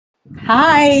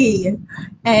Hi,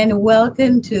 and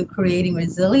welcome to Creating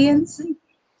Resilience.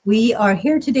 We are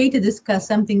here today to discuss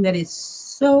something that is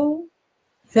so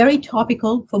very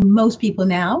topical for most people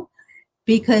now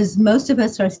because most of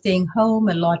us are staying home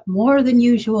a lot more than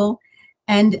usual.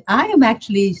 And I am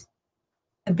actually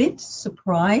a bit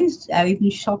surprised, I'm even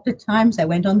shocked at times. I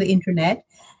went on the internet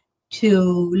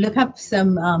to look up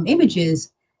some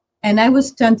images, and I was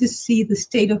stunned to see the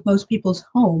state of most people's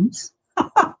homes.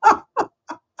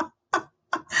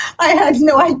 I had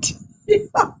no idea.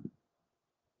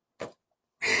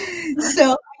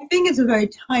 So I think it's a very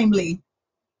timely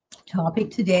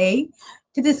topic today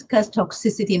to discuss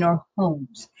toxicity in our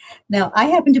homes. Now, I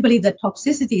happen to believe that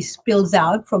toxicity spills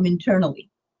out from internally,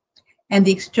 and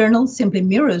the external simply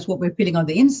mirrors what we're feeling on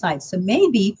the inside. So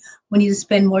maybe we need to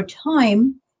spend more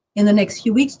time in the next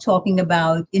few weeks talking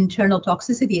about internal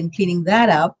toxicity and cleaning that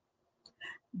up.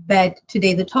 But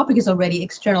today the topic is already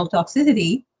external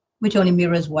toxicity, which only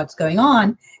mirrors what's going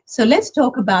on. So let's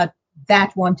talk about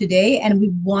that one today, and we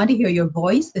want to hear your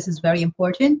voice. This is very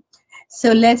important.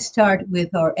 So let's start with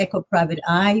our Echo Private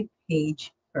Eye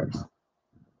page first.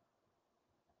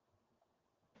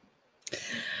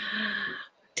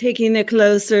 Taking a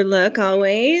closer look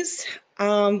always.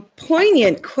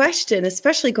 Poignant question,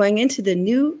 especially going into the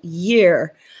new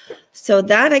year. So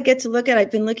that I get to look at. I've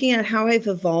been looking at how I've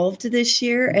evolved this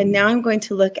year, and now I'm going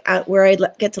to look at where I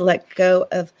get to let go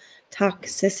of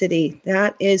toxicity.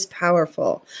 That is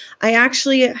powerful. I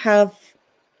actually have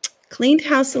cleaned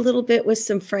house a little bit with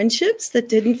some friendships that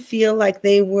didn't feel like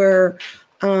they were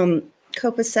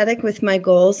copacetic with my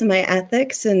goals and my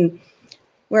ethics, and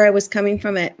where I was coming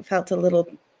from. It felt a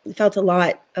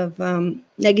lot of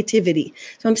negativity.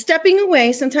 So I'm stepping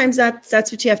away. Sometimes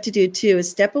that's what you have to do too, is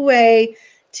step away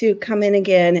to come in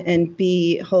again and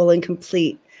be whole and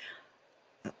complete.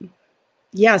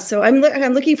 Yeah, so I'm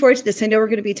looking forward to this. I know we're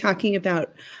going to be talking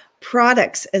about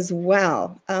products as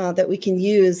well that we can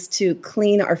use to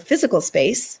clean our physical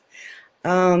space.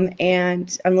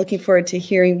 And I'm looking forward to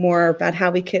hearing more about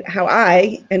how we can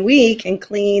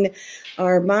clean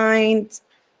our mind,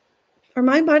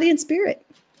 body, and spirit.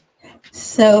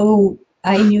 So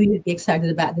I knew you'd be excited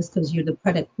about this because you're the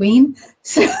product queen.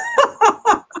 So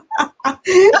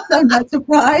I'm not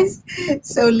surprised.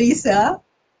 So Lisa.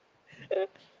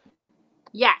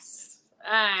 Yes.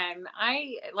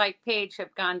 I, like Paige,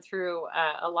 have gone through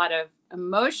a lot of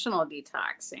emotional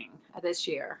detoxing this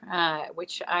year,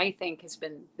 which I think has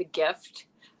been the gift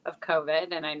of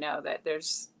COVID. And I know that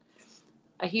there's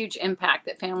a huge impact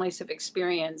that families have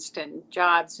experienced and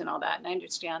jobs and all that. And I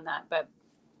understand that. But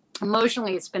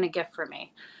emotionally, it's been a gift for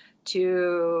me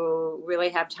to really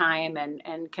have time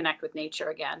and connect with nature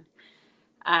again.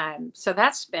 So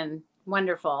that's been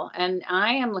wonderful. And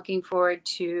I am looking forward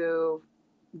to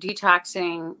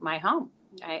detoxing my home.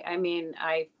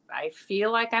 I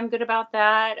feel like I'm good about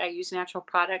that. I use natural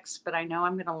products, but I know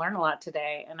I'm going to learn a lot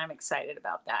today, and I'm excited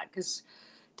about that because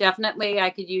definitely I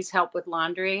could use help with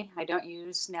laundry. I don't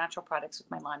use natural products with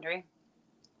my laundry.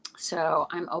 So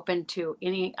I'm open to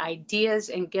any ideas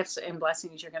and gifts and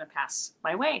blessings you're going to pass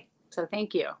my way. So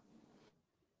thank you.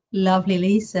 Lovely,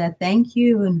 Lisa. Thank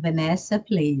you. And Vanessa,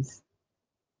 please.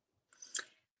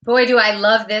 Boy, do I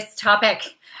love this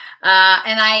topic.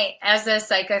 And I, as a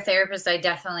psychotherapist, I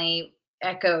definitely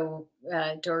echo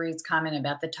Dory's comment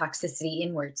about the toxicity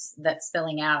inwards that's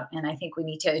spilling out. And I think we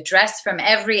need to address from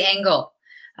every angle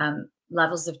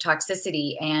levels of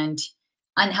toxicity and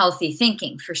unhealthy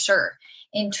thinking for sure.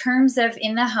 In terms of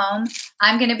in the home,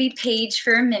 I'm going to be Paige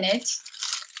for a minute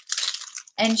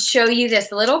and show you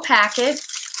this little packet,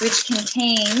 which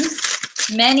contains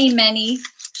many, many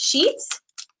sheets.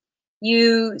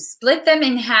 You split them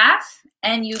in half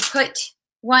and you put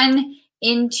one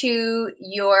into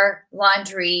your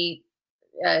laundry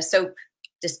soap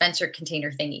dispenser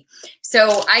container thingy.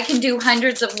 So I can do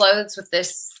hundreds of loads with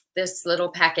this little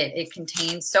packet. It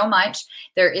contains so much.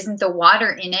 There isn't the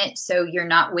water in it, so you're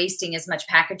not wasting as much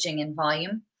packaging and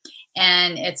volume.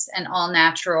 And it's an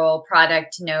all-natural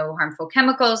product, no harmful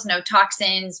chemicals, no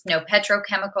toxins, no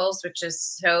petrochemicals, which is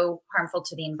so harmful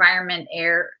to the environment,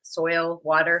 air, soil,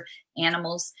 water,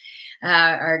 animals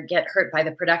get hurt by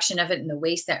the production of it and the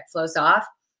waste that flows off.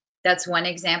 That's one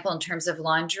example in terms of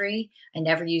laundry. I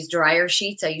never use dryer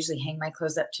sheets. I usually hang my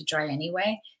clothes up to dry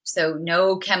anyway. So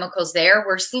no chemicals there.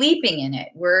 We're sleeping in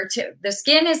it. The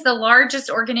skin is the largest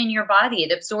organ in your body.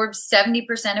 It absorbs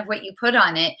 70% of what you put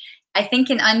on it, I think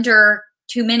in under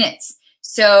 2 minutes.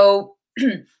 So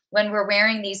when we're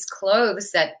wearing these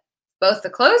clothes that both the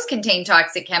clothes contain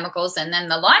toxic chemicals and then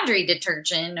the laundry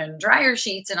detergent and dryer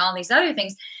sheets and all these other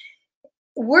things,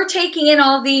 we're taking in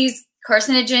all these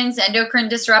carcinogens, endocrine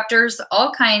disruptors,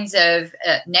 all kinds of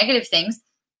negative things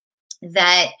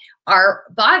that our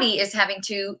body is having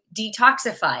to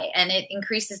detoxify, and it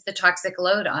increases the toxic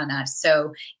load on us.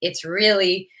 So it's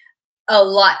really a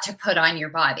lot to put on your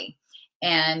body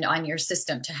and on your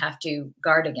system to have to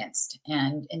guard against.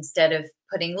 And instead of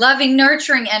putting loving,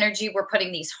 nurturing energy, we're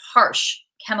putting these harsh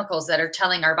chemicals that are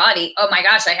telling our body, oh my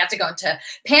gosh, I have to go into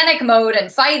panic mode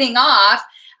and fighting off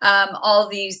all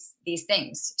these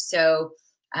things. So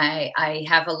I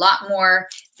have a lot more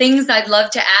things I'd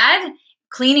love to add.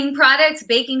 Cleaning products,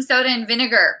 baking soda and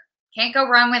vinegar. Can't go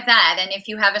wrong with that. And if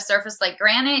you have a surface like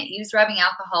granite, use rubbing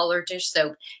alcohol or dish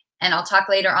soap. And I'll talk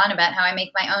later on about how I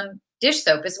make my own dish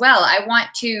soap as well. I want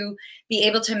to be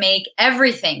able to make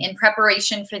everything in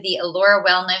preparation for the Allura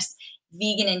Wellness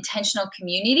Vegan Intentional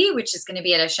Community, which is going to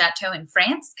be at a chateau in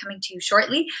France, coming to you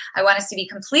shortly. I want us to be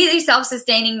completely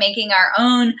self-sustaining, making our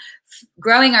own,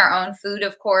 growing our own food,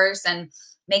 of course, and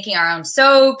making our own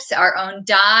soaps, our own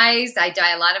dyes. I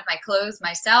dye a lot of my clothes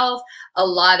myself, a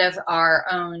lot of our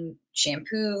own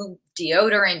shampoo,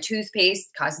 deodorant, toothpaste,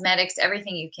 cosmetics,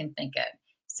 everything you can think of.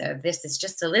 So this is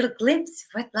just a little glimpse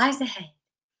of what lies ahead.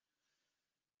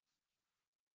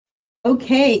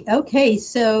 Okay.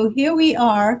 So here we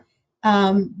are,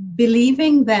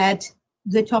 believing that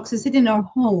the toxicity in our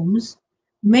homes,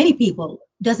 many people,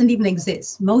 doesn't even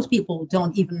exist. Most people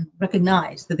don't even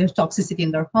recognize that there's toxicity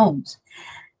in their homes.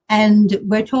 And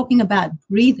we're talking about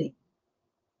breathing.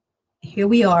 Here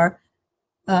we are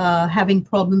having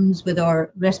problems with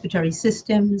our respiratory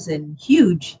systems and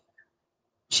huge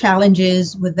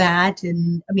challenges with that.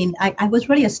 And I mean, I was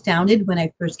really astounded when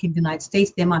I first came to the United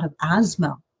States, the amount of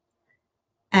asthma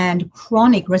and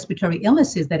chronic respiratory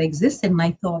illnesses that existed. And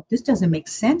I thought, this doesn't make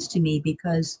sense to me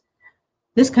because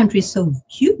this country is so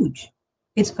huge.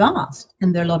 It's vast.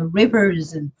 And there are a lot of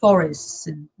rivers and forests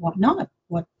and whatnot.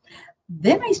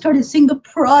 Then I started seeing the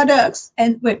products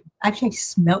and actually I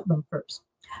smelled them first.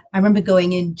 I remember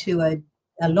going into a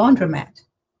laundromat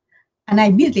and I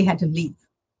immediately had to leave.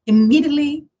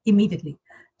 Immediately.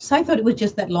 So I thought it was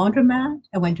just that laundromat.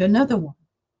 I went to another one,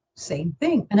 same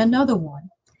thing, and another one.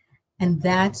 And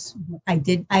that's what I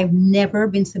did. I've never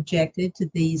been subjected to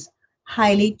these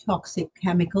highly toxic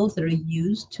chemicals that are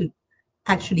used to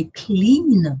actually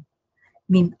clean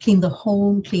the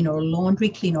home, clean our laundry,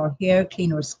 clean our hair,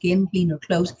 clean our skin, clean our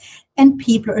clothes. And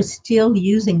people are still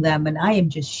using them. And I am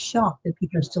just shocked that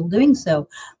people are still doing so,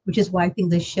 which is why I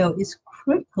think this show is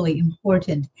critically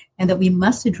important and that we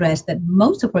must address that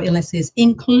most of our illnesses,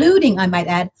 including, I might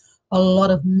add, a lot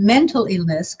of mental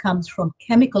illness comes from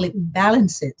chemical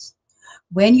imbalances.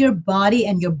 When your body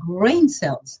and your brain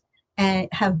cells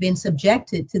have been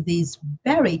subjected to these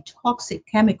very toxic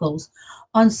chemicals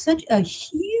on such a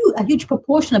huge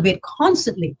proportion of it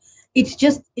constantly,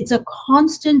 it's a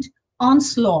constant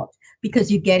onslaught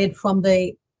because you get it from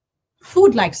the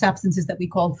food-like substances that we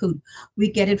call food.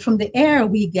 We get it from the air,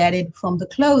 we get it from the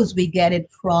clothes, we get it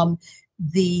from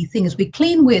the things we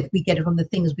clean with, we get it from the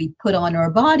things we put on our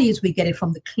bodies, we get it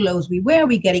from the clothes we wear,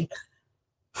 we get it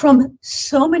from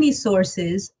so many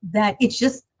sources that it's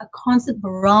just a constant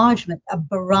barrage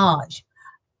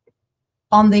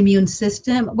on the immune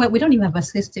system. Well, we don't even have a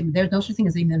system. There's no such thing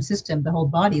as the immune system. The whole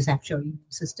body is actually an immune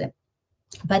system.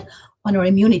 But on our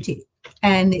immunity.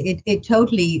 And it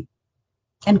totally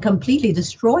and completely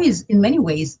destroys, in many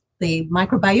ways, the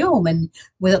microbiome. And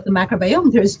without the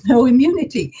microbiome, there's no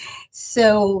immunity.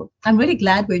 So I'm really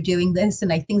glad we're doing this.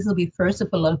 And I think this will be first of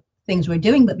a lot of things we're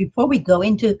doing. But before we go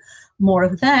into more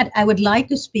of that, I would like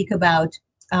to speak about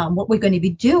what we're going to be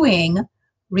doing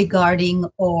regarding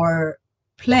our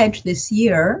pledge this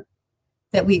year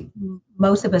that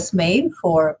most of us made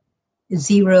for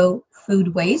zero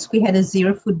food waste. We had a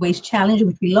zero food waste challenge,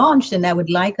 which we launched, and I would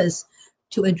like us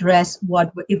to address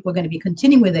if we're going to be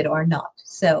continuing with it or not.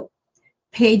 So,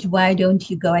 Paige, why don't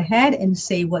you go ahead and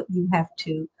say what you have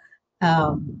to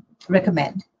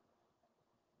recommend?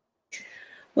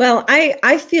 Well,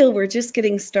 I feel we're just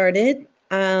getting started.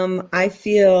 I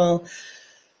feel,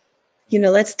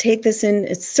 let's take this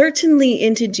certainly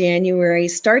into January,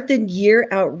 start the year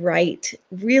out right,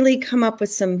 really come up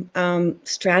with some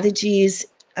strategies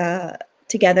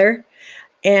together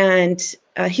and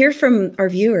hear from our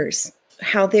viewers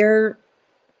how they're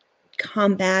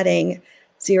combating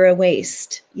zero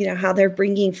waste, how they're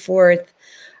bringing forth,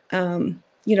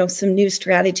 some new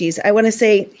strategies. I want to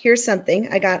say, here's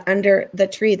something I got under the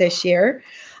tree this year.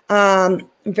 I'm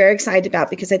very excited about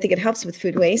because I think it helps with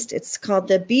food waste. It's called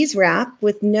the Bees Wrap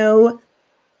with no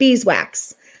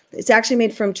beeswax. It's actually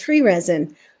made from tree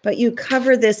resin, but you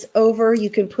cover this over.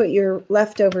 You can put your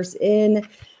leftovers in.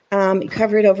 You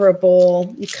cover it over a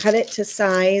bowl. You cut it to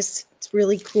size. It's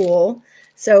really cool.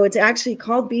 So it's actually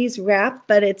called Bees Wrap,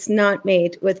 but it's not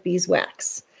made with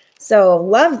beeswax. So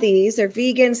love these. They're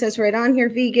vegan. It says right on here,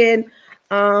 vegan.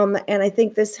 And I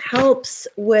think this helps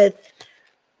with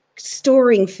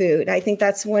storing food. I think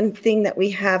that's one thing that we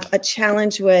have a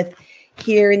challenge with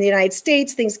here in the United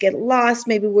States. Things get lost.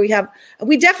 Maybe we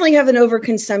definitely have an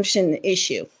overconsumption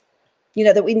issue, you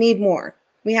know, that we need more.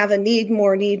 We have a need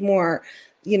more.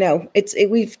 You know,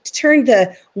 we've turned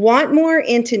the want more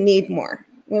into need more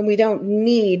when we don't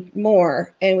need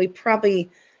more. And we probably,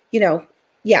 you know,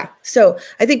 yeah. So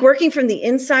I think working from the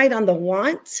inside on the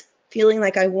want, feeling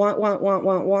like I want,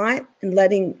 and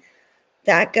letting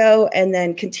that go, and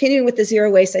then continuing with the zero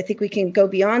waste. I think we can go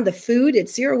beyond the food.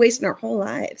 It's zero waste in our whole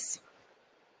lives.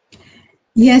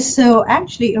 Yes, so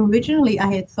actually, originally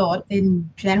I had thought in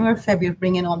January, February of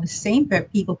bringing on the same pair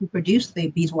of people who produce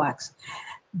the beeswax.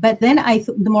 But then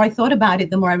the more I thought about it,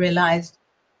 the more I realized,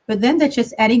 but then that's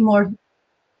just adding more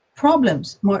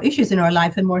problems, more issues in our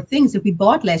life and more things. If we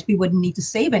bought less, we wouldn't need to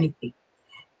save anything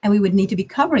and we would need to be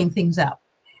covering things up.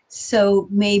 So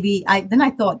maybe then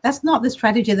I thought that's not the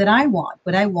strategy that I want.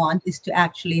 What I want is to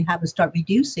actually have us start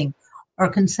reducing our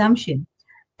consumption.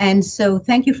 And so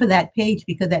thank you for that page,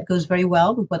 because that goes very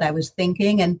well with what I was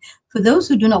thinking. And for those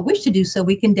who do not wish to do so,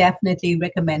 we can definitely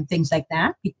recommend things like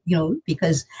that, you know,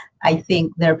 because I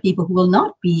think there are people who will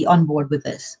not be on board with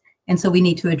this. And so we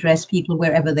need to address people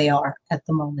wherever they are at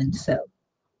the moment. So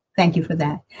thank you for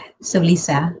that. So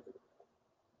Lisa.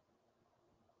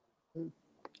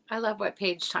 I love what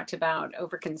Paige talked about,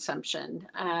 overconsumption,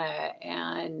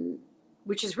 and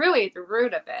which is really at the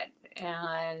root of it.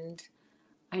 And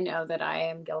I know that I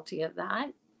am guilty of that,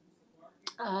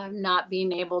 not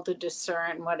being able to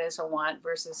discern what is a want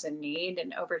versus a need.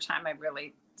 And over time, I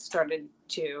really started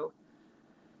to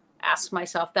ask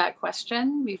myself that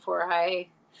question before I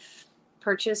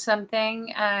purchase something.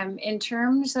 In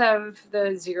terms of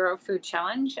the Zero Food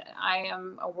Challenge, I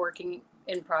am a working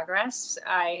in progress.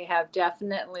 I have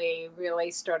definitely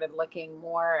really started looking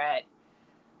more at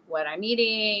what I'm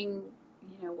eating,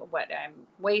 you know, what I'm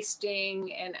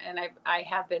wasting, and I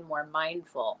have been more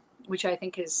mindful, which I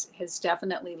think has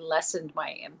definitely lessened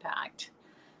my impact.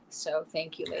 So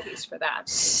thank you, ladies, for that.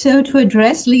 So to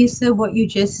address, Lisa, what you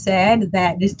just said,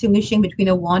 that distinguishing between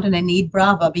a want and a need,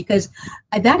 bravo, because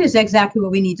that is exactly where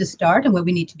we need to start and where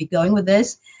we need to be going with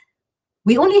this.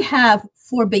 We only have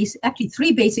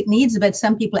three basic needs, but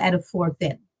some people add a fourth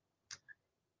in.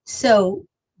 So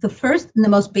the first and the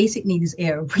most basic need is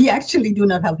air. We actually do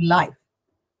not have life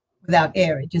without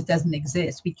air. It just doesn't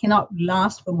exist. We cannot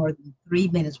last for more than 3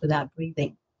 minutes without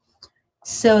breathing.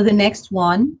 So the next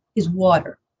one is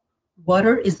water.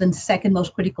 Water is the second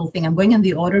most critical thing. I'm going in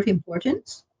the order of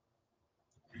importance.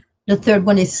 The third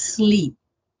one is sleep.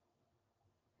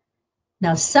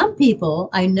 Now, some people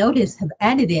I notice have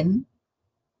added in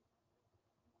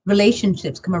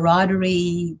relationships,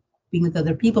 camaraderie, being with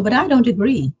other people, but I don't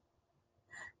agree.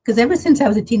 Because ever since I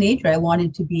was a teenager, I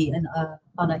wanted to be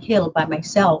on a hill by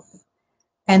myself.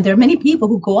 And there are many people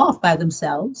who go off by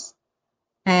themselves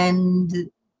and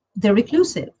they're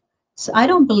reclusive. So I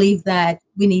don't believe that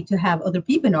we need to have other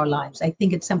people in our lives. I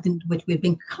think it's something to which we've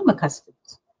become accustomed.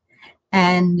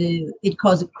 And it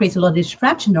creates a lot of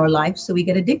distraction in our life, so we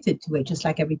get addicted to it, just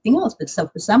like everything else. But so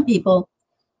for some people,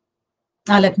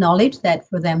 I'll acknowledge that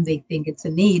for them, they think it's a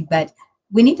need, but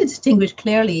we need to distinguish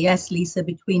clearly, yes, Lisa,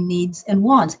 between needs and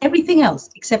wants. Everything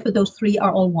else, except for those three,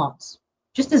 are all wants,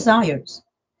 just desires.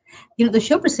 You know, the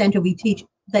Chopra Center, we teach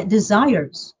that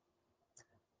desires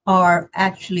are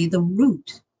actually the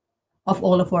root of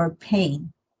all of our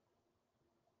pain.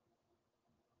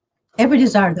 Every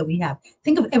desire that we have.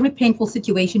 Think of every painful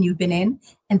situation you've been in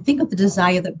and think of the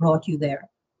desire that brought you there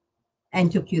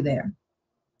and took you there.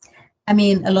 I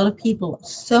mean, a lot of people,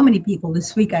 so many people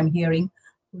this week I'm hearing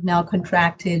who've now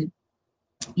contracted,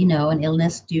 you know, an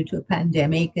illness due to a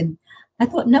pandemic. And I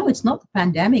thought, no, it's not the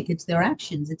pandemic, it's their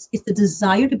actions. It's the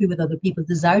desire to be with other people,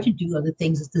 desire to do other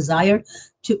things, it's desire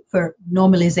for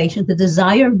normalization, the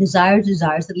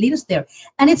desires that lead us there.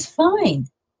 And it's fine.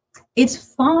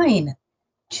 It's fine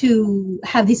to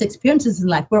have these experiences in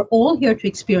life. We're all here to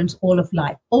experience all of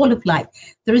life, all of life.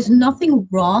 There is nothing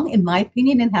wrong, in my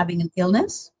opinion, in having an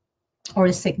illness or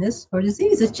a sickness or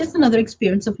disease. It's just another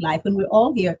experience of life, and we're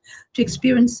all here to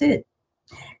experience it.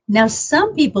 Now,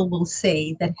 some people will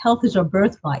say that health is our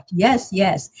birthright. Yes,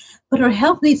 yes, but our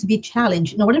health needs to be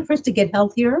challenged. In order for us to get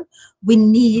healthier, we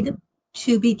need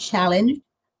to be challenged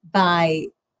by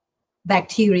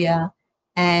bacteria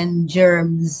and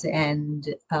germs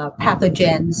and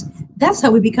pathogens. That's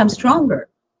how we become stronger.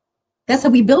 That's how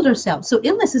we build ourselves. So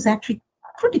illness is actually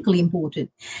critically important.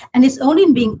 And it's only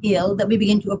in being ill that we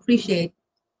begin to appreciate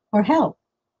our health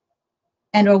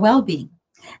and our well-being.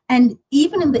 And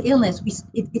even in the illness,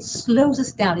 it slows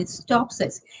us down. It stops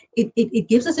us. It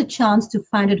gives us a chance to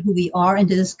find out who we are and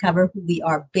to discover who we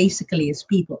are basically as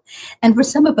people. And for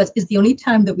some of us, it's the only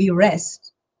time that we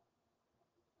rest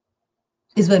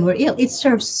is when we're ill. It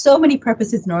serves so many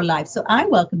purposes in our life. So I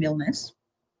welcome illness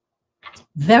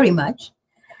very much.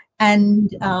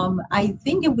 And I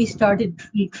think if we started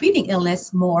treating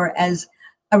illness more as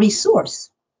a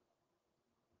resource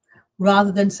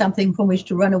rather than something from which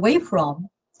to run away from,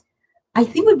 I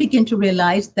think we begin to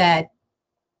realize that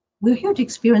we're here to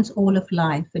experience all of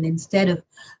life. And instead of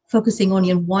focusing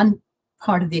only on one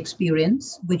part of the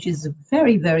experience, which is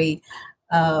very, very,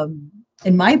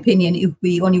 in my opinion, if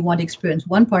we only want to experience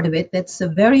one part of it, that's a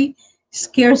very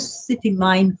scarcity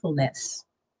mindfulness.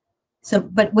 So,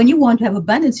 but when you want to have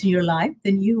abundance in your life,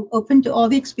 then you open to all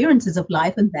the experiences of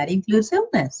life, and that includes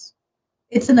illness.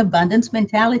 It's an abundance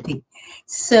mentality.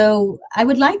 So I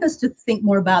would like us to think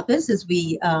more about this as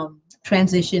we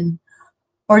transition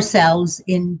ourselves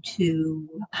into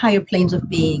higher planes of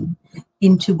being,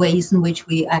 into ways in which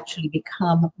we actually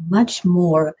become much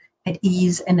more at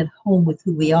ease and at home with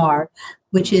who we are,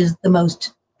 which is the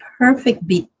most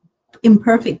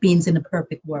imperfect beings in a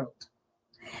perfect world.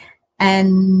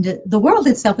 And the world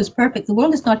itself is perfect. The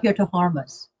world is not here to harm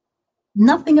us.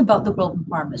 Nothing about the world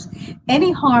will harm us.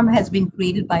 Any harm has been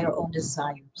created by our own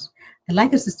desires. I'd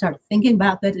like us to start thinking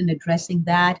about that and addressing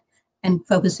that and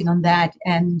focusing on that.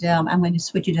 And I'm going to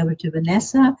switch it over to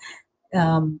Vanessa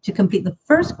to complete the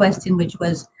first question, which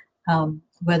was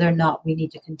whether or not we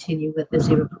need to continue with the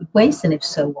zero food waste, and if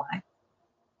so, why?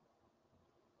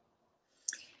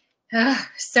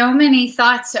 So many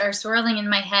thoughts are swirling in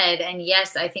my head. And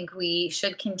yes, I think we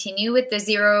should continue with the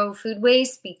zero food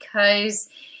waste because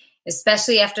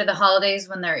especially after the holidays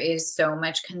when there is so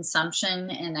much consumption.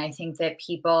 And I think that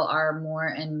people are more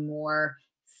and more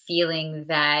feeling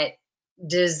that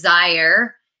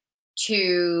desire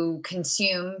to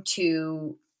consume,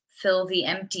 to fill the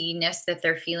emptiness that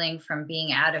they're feeling from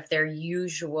being out of their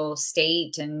usual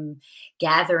state and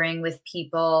gathering with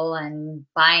people and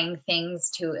buying things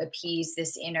to appease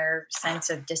this inner sense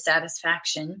of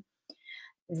dissatisfaction,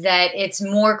 that it's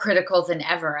more critical than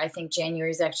ever. I think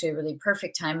January is actually a really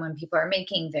perfect time when people are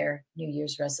making their New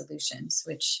Year's resolutions,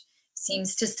 which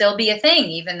seems to still be a thing,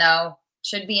 even though it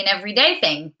should be an everyday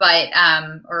thing, but,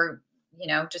 or, you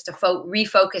know, just a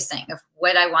refocusing of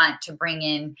what I want to bring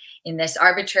in this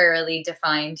arbitrarily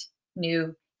defined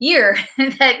new year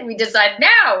that we decide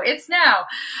now, it's now,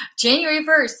 January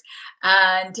 1st.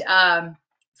 And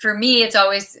for me, it's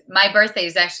always, my birthday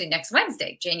is actually next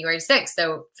Wednesday, January 6th.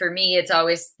 So for me, it's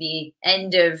always the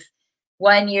end of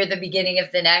one year, the beginning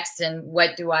of the next, and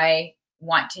what do I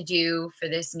want to do for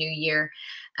this new year?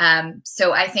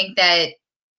 So I think that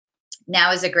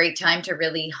now is a great time to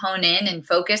really hone in and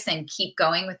focus and keep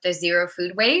going with the zero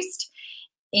food waste.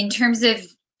 In terms of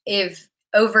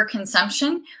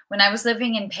overconsumption, when I was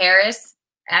living in Paris,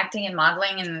 acting and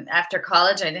modeling, and after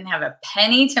college, I didn't have a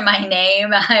penny to my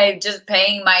name. I just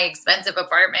paying my expensive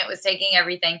apartment was taking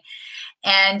everything.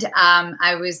 And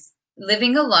I was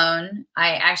living alone.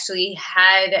 I actually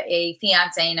had a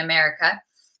fiance in America,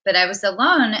 but I was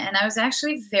alone, and I was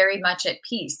actually very much at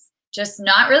peace. Just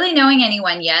not really knowing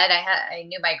anyone yet. I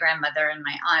knew my grandmother and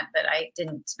my aunt, but I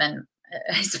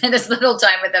spent as little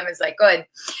time with them as I could.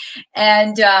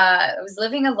 And I was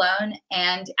living alone.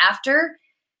 And after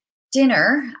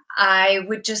dinner, I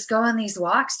would just go on these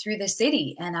walks through the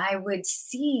city, and I would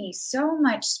see so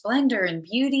much splendor and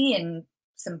beauty and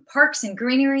some parks and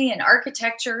greenery and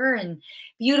architecture and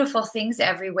beautiful things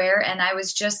everywhere. And I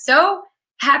was just so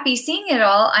happy seeing it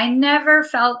all. I never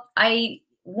felt I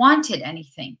wanted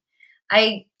anything.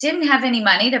 I didn't have any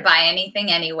money to buy anything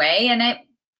anyway, and it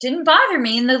didn't bother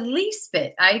me in the least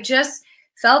bit. I just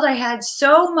felt I had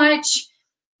so much.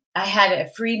 I had a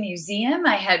free museum,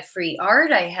 I had free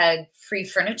art, I had free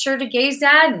furniture to gaze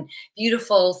at and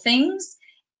beautiful things.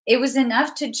 It was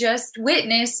enough to just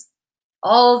witness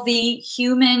all the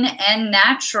human and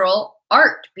natural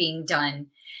art being done.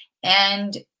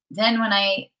 And then when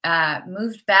I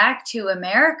moved back to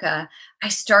America, I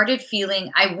started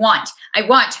feeling I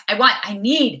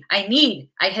need.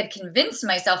 I had convinced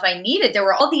myself I needed. There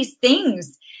were all these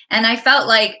things. And I felt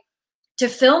like to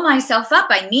fill myself up,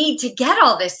 I need to get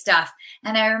all this stuff.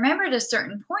 And I remember at a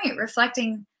certain point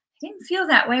reflecting, I didn't feel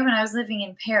that way when I was living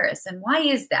in Paris. And why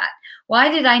is that?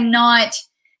 Why did I not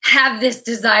have this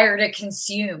desire to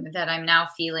consume that I'm now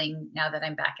feeling now that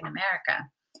I'm back in America?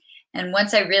 And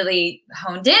once I really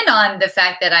honed in on the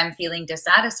fact that I'm feeling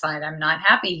dissatisfied, I'm not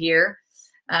happy here,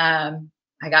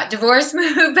 I I got divorced,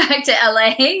 moved back to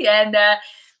LA, and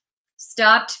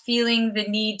stopped feeling the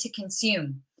need to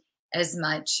consume as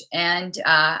much. And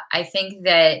I think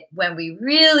that when we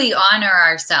really honor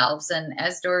ourselves, and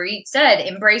as Dorit said,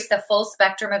 embrace the full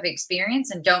spectrum of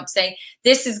experience and don't say,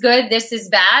 this is good, this is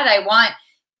bad, I want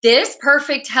this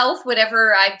perfect health,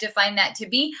 whatever I've defined that to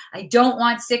be. I don't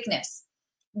want sickness.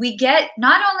 We get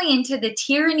not only into the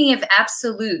tyranny of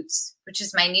absolutes, which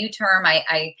is my new term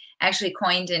I actually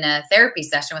coined in a therapy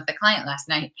session with a client last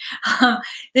night.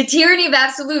 The tyranny of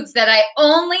absolutes, that I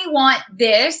only want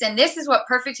this, and this is what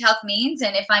perfect health means.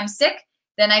 And if I'm sick,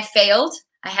 then I failed.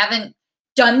 I haven't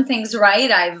done things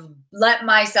right. I've let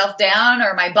myself down,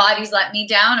 or my body's let me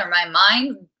down, or my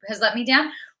mind has let me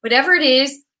down. Whatever it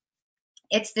is,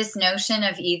 it's this notion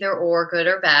of either or, good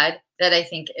or bad, that I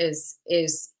think is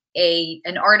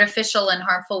an artificial and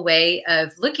harmful way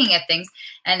of looking at things.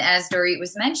 And as Dorit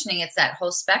was mentioning, it's that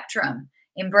whole spectrum,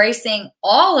 embracing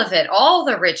all of it, all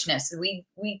the richness.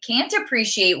 We can't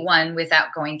appreciate one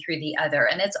without going through the other.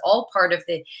 And it's all part of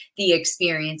the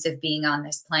experience of being on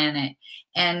this planet.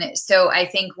 And so I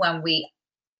think when we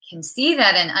can see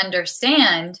that and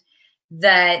understand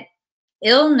that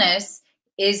illness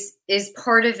is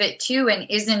part of it too, and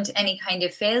isn't any kind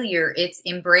of failure, it's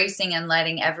embracing and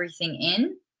letting everything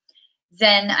in,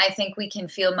 then I think we can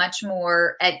feel much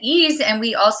more at ease. And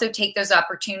we also take those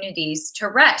opportunities to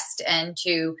rest and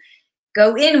to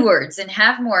go inwards and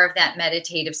have more of that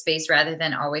meditative space, rather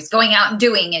than always going out and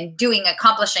doing,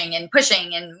 accomplishing and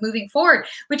pushing and moving forward,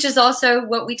 which is also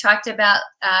what we talked about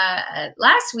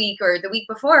last week or the week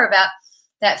before, about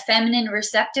that feminine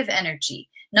receptive energy,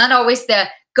 not always the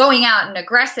going out and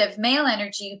aggressive male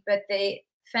energy, but the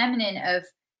feminine of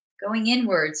going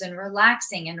inwards and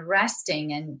relaxing and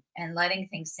resting and letting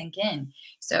things sink in.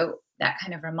 So that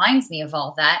kind of reminds me of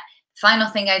all that. Final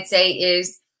thing I'd say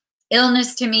is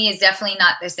illness to me is definitely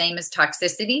not the same as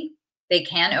toxicity. They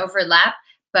can overlap,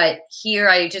 but here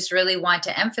I just really want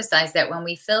to emphasize that when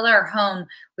we fill our home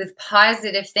with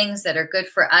positive things that are good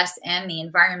for us and the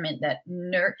environment,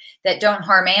 that don't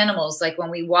harm animals, like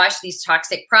when we wash these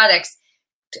toxic products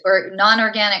or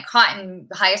non-organic cotton,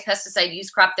 the highest pesticide use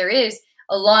crop there is,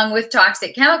 along with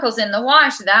toxic chemicals in the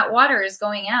wash, that water is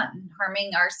going out and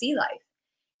harming our sea life.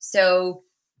 So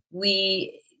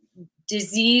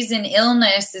disease and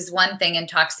illness is one thing, and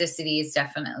toxicity is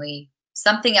definitely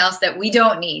something else that we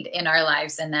don't need in our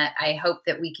lives. And that I hope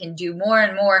that we can do more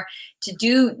and more to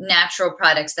do natural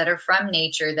products that are from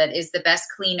nature, that is the best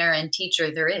cleaner and teacher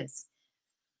there is.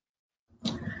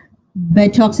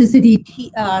 But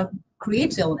toxicity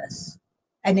creates illness,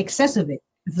 and excess of it.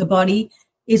 If the body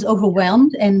is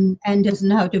overwhelmed and doesn't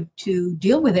know how to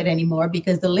deal with it anymore,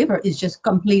 because the liver is just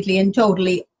completely and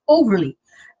totally overly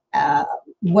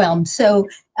whelmed. So,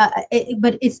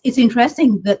 but it's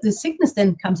interesting that the sickness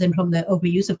then comes in from the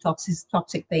overuse of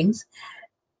toxic things,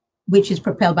 which is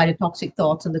propelled by the toxic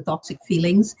thoughts and the toxic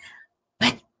feelings.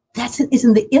 But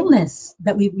isn't the illness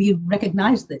that we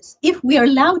recognize this, if we are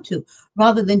allowed to,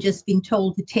 rather than just being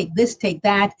told to take this, take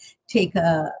that, take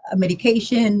a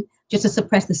medication just to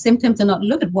suppress the symptoms and not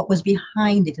look at what was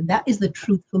behind it. And that is the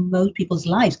truth for most people's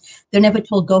lives. They're never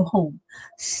told, go home,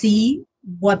 see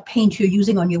what paint you're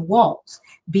using on your walls,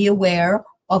 be aware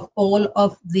of all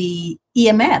of the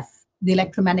EMF, the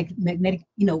electromagnetic,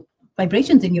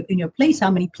 vibrations in your place.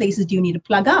 How many places do you need to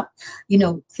plug up?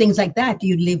 Things like that. Do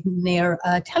you live near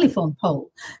a telephone pole?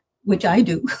 Which I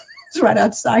do. It's right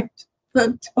outside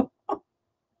the door.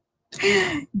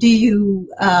 Do you,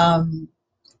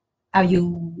 are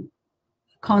you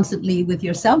constantly with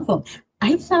your cell phone?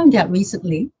 I found out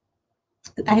recently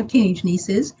that I have teenage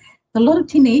nieces. A lot of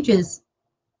teenagers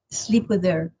sleep with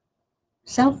their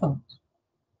cell phones.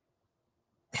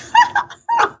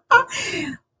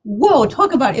 Whoa,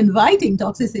 talk about inviting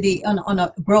toxicity on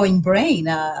a growing brain,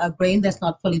 a brain that's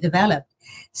not fully developed.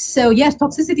 So yes,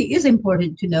 toxicity is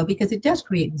important to know, because it does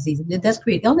create disease, and it does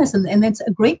create illness, and it's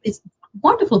it's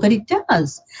wonderful that it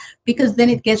does, because then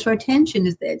it gets our attention.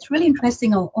 It's really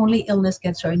interesting how only illness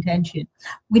gets our attention.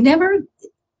 We never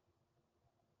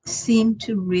seem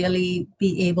to really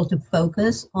be able to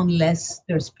focus unless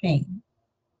there's pain.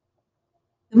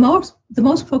 The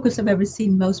most focus I've ever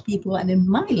seen most people, and in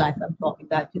my life I'm talking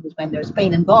about too, is when there's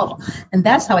pain involved. And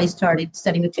that's how I started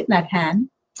studying with Thich Nhat Hanh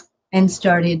and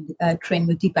started training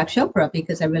with Deepak Chopra,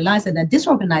 because I realized that a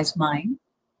disorganized mind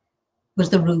was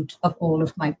the root of all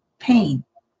of my pain.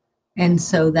 And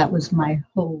so that was my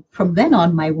whole, from then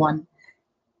on, my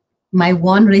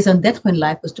one raison d'etre in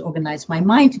life was to organize my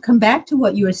mind. To come back to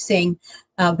what you were saying,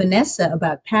 Vanessa,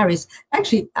 about Paris.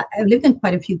 Actually, I've lived in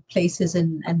quite a few places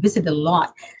and visited a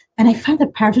lot. And I found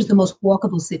that Paris is the most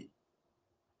walkable city.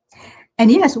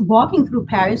 And yes, walking through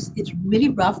Paris, it's really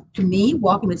rough to me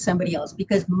walking with somebody else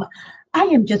because I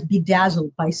am just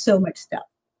bedazzled by so much stuff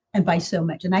and by so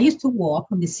much. And I used to walk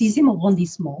from the 6e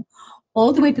arrondissement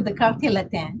all the way to the Quartier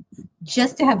Latin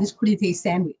just to have this crudité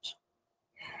sandwich.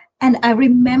 And I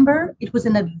remember it was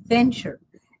an adventure.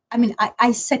 I mean,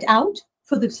 I set out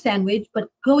for the sandwich, but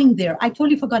going there, I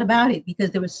totally forgot about it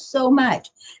because there was so much.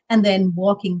 And then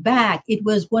walking back, it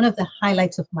was one of the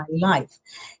highlights of my life.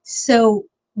 So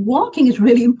walking is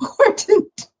really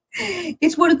important.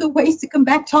 It's one of the ways to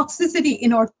combat toxicity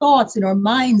in our thoughts, in our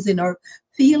minds, in our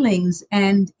feelings,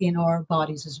 and in our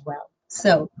bodies as well.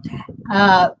 So,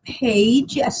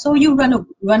 Paige, I saw you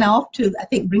run off to, I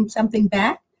think, bring something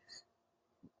back.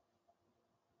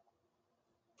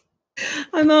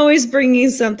 I'm always bringing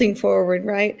something forward,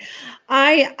 right?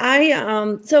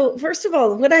 So first of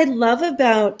all, what I love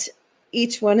about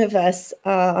each one of us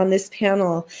on this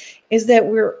panel is that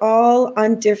we're all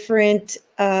on different,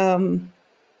 we're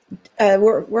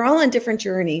all on different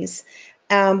journeys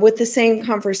with the same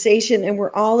conversation, and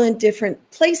we're all in different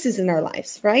places in our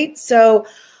lives, right? So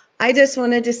I just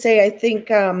wanted to say, I think,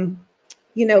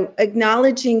 you know,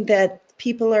 acknowledging that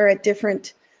people are at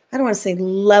different, I don't want to say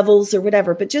levels or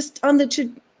whatever, but just on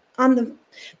the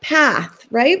path,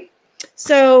 right?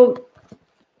 So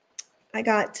I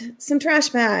got some trash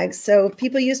bags. So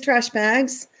people use trash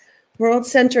bags. World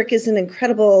Centric is an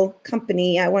incredible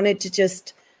company. I wanted to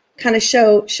just kind of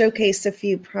showcase a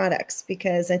few products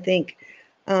because I think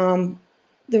the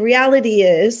reality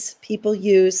is people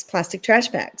use plastic trash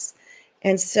bags.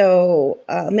 And so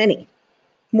many,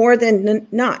 more than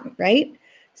not, right?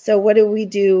 So what do we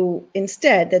do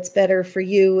instead that's better for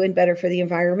you and better for the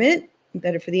environment and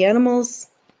better for the animals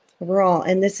overall?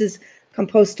 And this is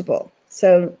compostable.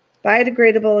 So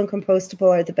biodegradable and compostable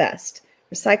are the best.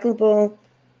 Recyclable,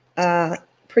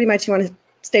 pretty much you want to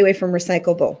stay away from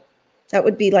recyclable. That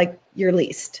would be like your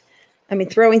least. I mean,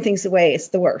 throwing things away is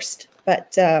the worst.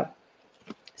 But so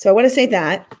I want to say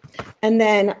that. And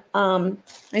then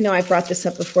I know I brought this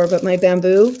up before, but my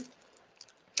bamboo.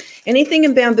 Anything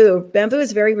in bamboo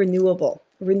is very renewable,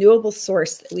 a renewable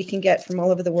source that we can get from all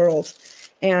over the world.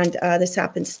 And this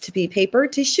happens to be paper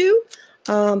tissue,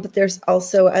 but there's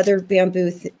also other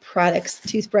bamboo products,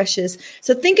 toothbrushes.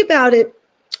 So think about it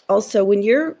also when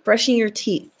you're brushing your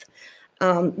teeth,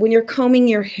 when you're combing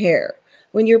your hair,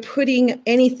 when you're putting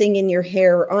anything in your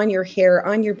hair, on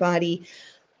your body.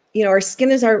 You know, our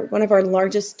skin is one of our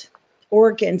largest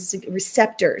organs,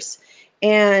 receptors.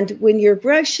 And when you're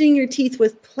brushing your teeth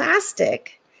with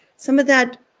plastic, some of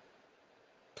that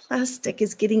plastic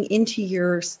is getting into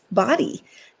your body.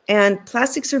 And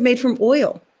plastics are made from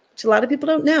oil, which a lot of people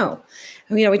don't know.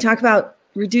 And, you know, we talk about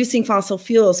reducing fossil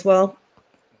fuels. Well,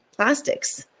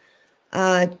 plastics,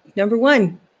 number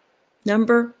one,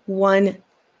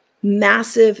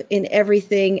 massive in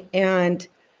everything. And,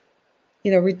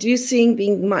 you know, reducing,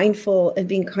 being mindful and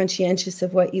being conscientious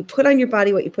of what you put on your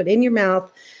body, what you put in your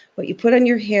mouth, what you put on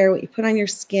your hair, what you put on your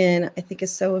skin, I think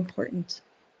is so important.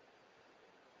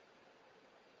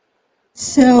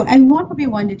 So I want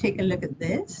everyone to take a look at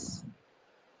this.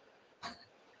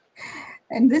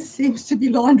 And this seems to be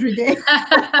laundry day.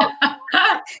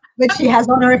 But she has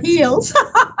on her heels.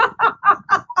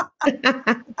 And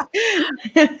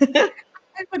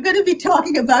we're going to be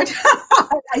talking about,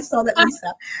 I saw that,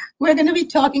 Lisa. We're going to be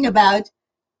talking about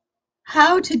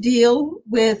how to deal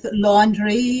with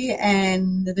laundry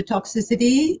and the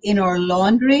toxicity in our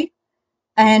laundry.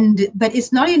 But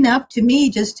it's not enough to me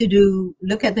just to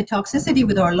look at the toxicity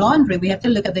with our laundry. We have to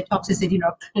look at the toxicity in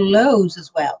our clothes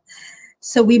as well.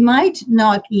 So we might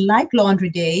not like laundry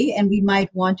day, and we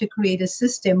might want to create a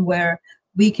system where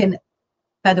we can,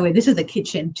 by the way, this is the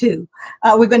kitchen too.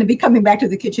 We're going to be coming back to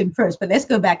the kitchen first, but let's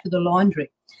go back to the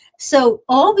laundry. So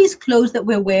all these clothes that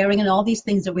we're wearing and all these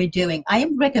things that we're doing, I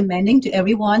am recommending to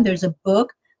everyone, there's a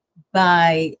book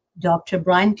by Dr.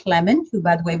 Brian Clement, who,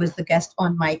 by the way, was the guest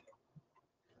on my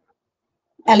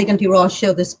Elegantly Raw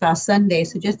show this past Sunday.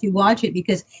 So just you watch it,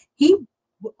 because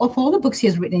of all the books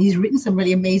he's written some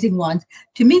really amazing ones.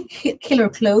 To me, Killer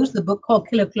Clothes, the book called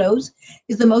Killer Clothes,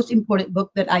 is the most important book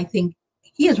that I think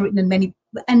he has written,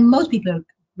 and most people have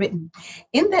written.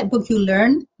 In that book, you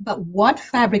learn about what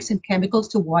fabrics and chemicals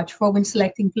to watch for when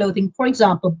selecting clothing. For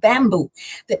example, bamboo,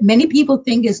 that many people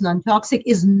think is non-toxic,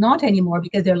 is not anymore,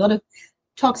 because there are a lot of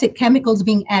toxic chemicals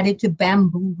being added to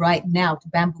bamboo right now, to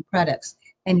bamboo products.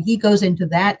 And he goes into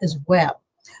that as well.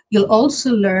 You'll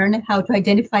also learn how to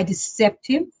identify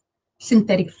deceptive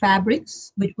synthetic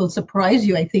fabrics, which will surprise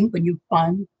you, I think, when you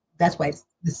find that's why it's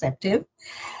deceptive.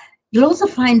 You'll also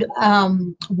find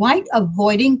white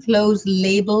avoiding clothes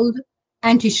labeled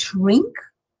anti-shrink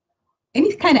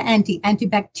any kind of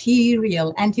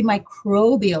antibacterial,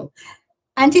 antimicrobial,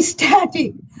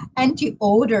 anti-static,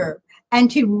 anti-odor,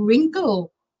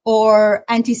 anti-wrinkle, or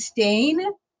anti-stain.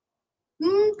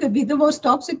 Could be the most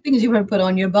toxic things you've ever put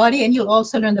on your body. And you'll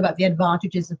also learn about the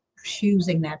advantages of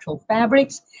choosing natural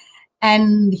fabrics.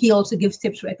 And he also gives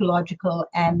tips for ecological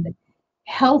and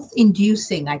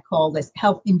health-inducing, I call this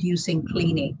health-inducing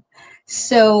cleaning.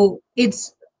 So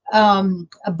it's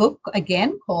a book,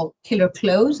 again, called Killer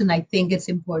Clothes. And I think it's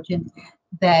important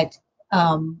that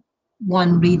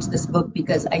one reads this book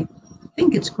because I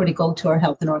think it's critical to our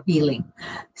health and our healing.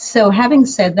 So having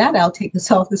said that, I'll take this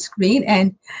off the screen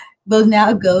and we'll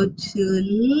now go to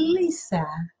Lisa.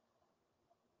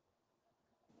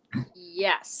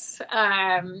 Yes.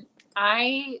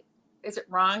 Is it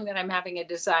wrong that I'm having a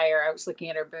desire? I was looking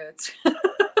at her boots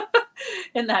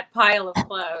in that pile of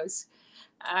clothes,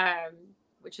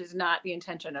 which is not the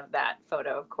intention of that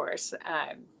photo, of course.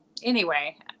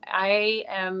 Anyway, I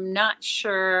am not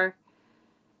sure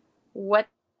what.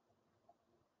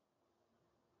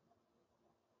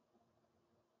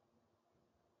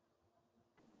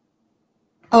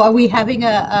 Oh, are we having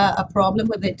a problem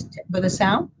with it, with the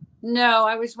sound? No,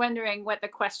 I was wondering what the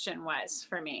question was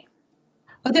for me.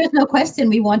 Oh, there's no question.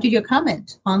 We wanted your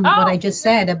comment on what I just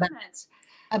said about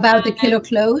the killer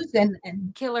clothes and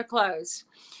killer clothes.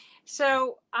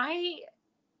 So I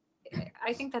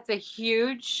think that's a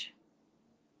huge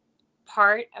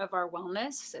part of our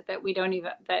wellness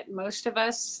that most of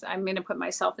us, I'm going to put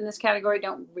myself in this category,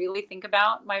 don't really think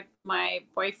about. My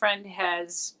boyfriend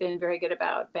has been very good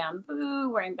about bamboo,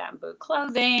 wearing bamboo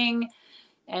clothing.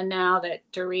 And now that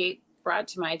Dorit brought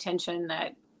to my attention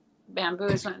that bamboo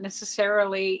is not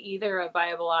necessarily either a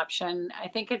viable option, I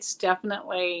think it's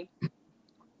definitely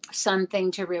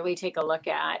something to really take a look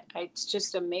at. It's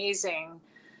just amazing.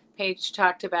 Paige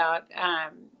talked about,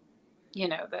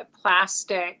 the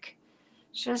plastic.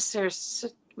 Just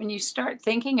when you start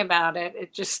thinking about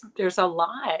it, there's a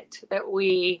lot that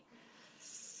we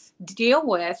deal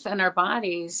with in our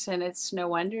bodies, and it's no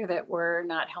wonder that we're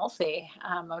not healthy.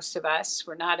 Most of us,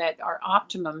 we're not at our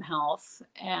optimum health,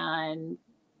 and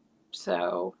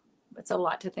so it's a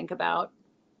lot to think about.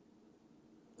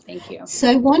 Thank you.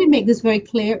 So I want to make this very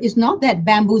clear. It's not that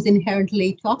bamboo is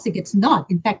inherently toxic. It's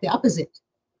not. In fact, the opposite.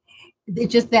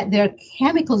 It's just that there are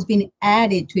chemicals being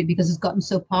added to it because it's gotten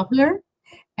so popular,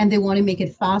 and they want to make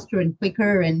it faster and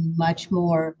quicker and much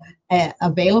more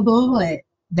available.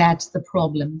 That's the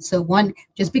problem. So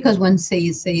just because one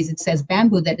says it says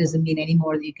bamboo, that doesn't mean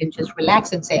anymore that you can just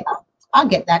relax and say, oh, I'll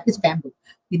get that. It's bamboo.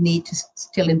 You need to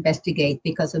still investigate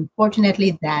because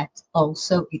unfortunately that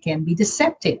also, it can be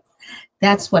deceptive.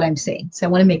 That's what I'm saying. So I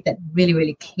want to make that really,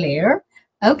 really clear.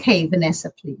 Okay, Vanessa,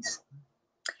 please.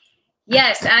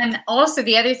 Yes, and also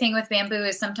the other thing with bamboo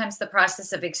is sometimes the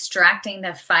process of extracting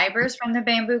the fibers from the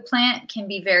bamboo plant can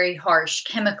be very harsh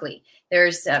chemically.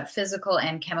 There's physical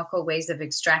and chemical ways of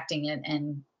extracting it,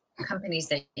 and companies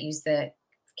that use the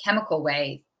chemical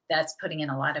way, that's putting in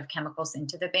a lot of chemicals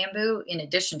into the bamboo, in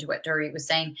addition to what Dorit was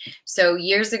saying. So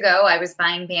years ago, I was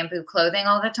buying bamboo clothing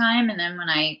all the time, and then when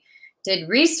I did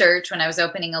research when I was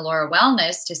opening Allura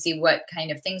Wellness to see what kind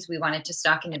of things we wanted to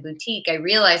stock in the boutique, I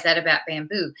realized that about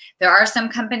bamboo. There are some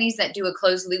companies that do a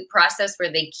closed loop process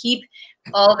where they keep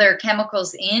all their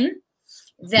chemicals in.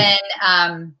 Then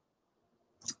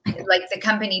like the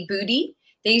company Booty,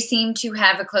 they seem to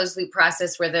have a closed loop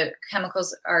process where the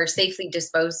chemicals are safely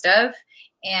disposed of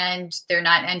and they're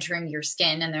not entering your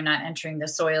skin and they're not entering the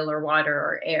soil or water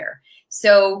or air.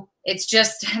 So it's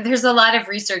just, there's a lot of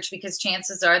research because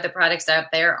chances are the products out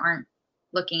there aren't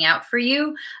looking out for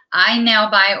you. I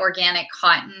now buy organic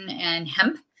cotton and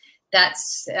hemp.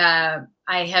 That's, about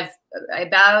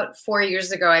 4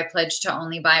 years ago, I pledged to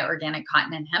only buy organic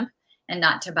cotton and hemp and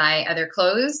not to buy other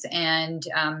clothes. And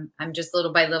I'm just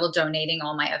little by little donating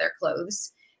all my other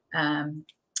clothes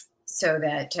so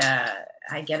that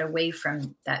I get away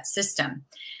from that system.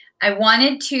 I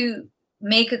wanted to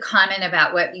make a comment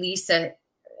about what Lisa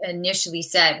initially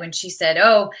said when she said,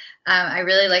 oh, I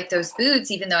really like those boots,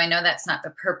 even though I know that's not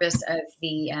the purpose of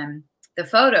the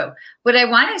photo. What I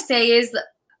want to say is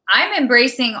I'm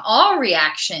embracing all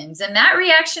reactions, and that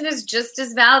reaction is just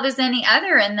as valid as any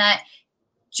other, and that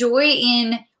joy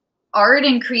in art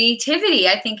and creativity,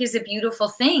 I think, is a beautiful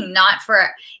thing. Not for,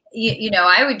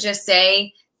 I would just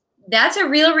say that's a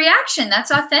real reaction.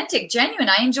 That's authentic, genuine.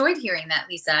 I enjoyed hearing that,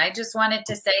 Lisa. I just wanted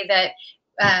to say that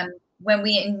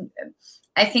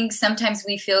I think sometimes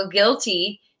we feel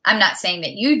guilty. I'm not saying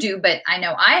that you do, but I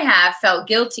know I have felt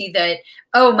guilty that,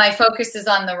 oh, my focus is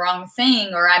on the wrong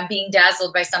thing, or I'm being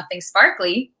dazzled by something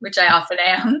sparkly, which I often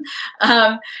am,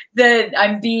 that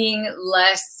I'm being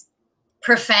less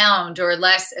profound or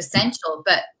less essential.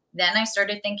 But then I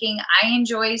started thinking, I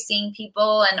enjoy seeing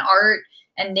people and art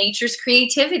and nature's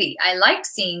creativity. I like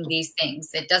seeing these things.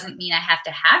 It doesn't mean I have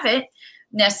to have it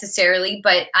necessarily,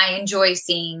 but I enjoy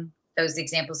seeing those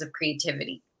examples of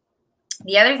creativity.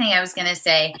 The other thing I was going to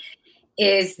say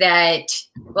is that,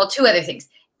 well, two other things.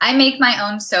 I make my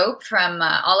own soap from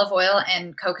olive oil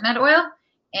and coconut oil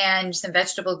and some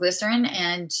vegetable glycerin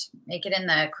and make it in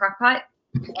the crock pot.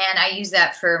 And I use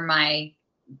that for my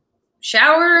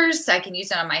showers. I can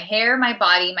use it on my hair, my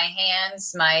body, my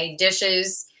hands, my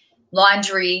dishes,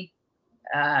 laundry.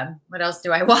 What else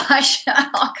do I wash?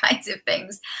 All kinds of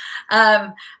things.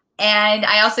 And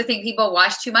I also think people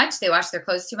wash too much. They wash their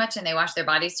clothes too much and they wash their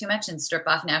bodies too much and strip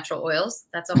off natural oils.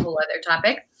 That's a whole other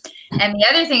topic. And the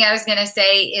other thing I was going to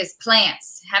say is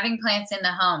plants, having plants in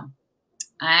the home.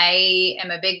 I am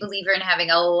a big believer in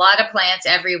having a lot of plants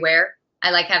everywhere.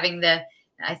 I like having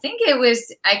I think it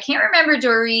was, I can't remember,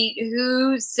 Dorit,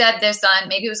 who said this on,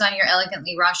 maybe it was on your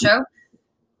Elegantly Raw show,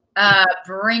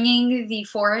 bringing the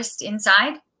forest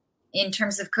inside in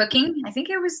terms of cooking. I think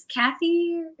it was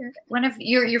Kathy, one of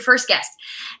your first guests.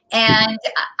 And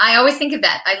I always think of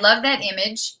that. I love that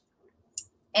image.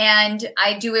 And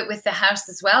I do it with the house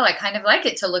as well. I kind of like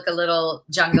it to look a little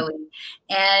jungly.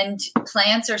 And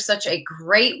plants are such a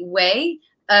great way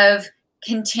of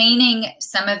containing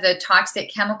some of the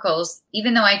toxic chemicals,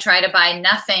 even though I try to buy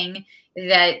nothing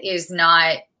that is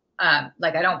not,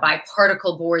 like I don't buy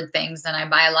particle board things, and I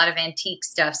buy a lot of antique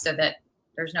stuff so that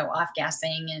there's no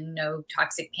off-gassing and no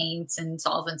toxic paints and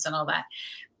solvents and all that.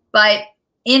 But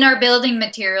in our building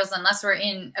materials, unless we're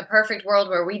in a perfect world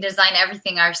where we design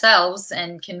everything ourselves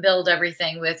and can build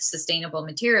everything with sustainable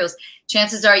materials,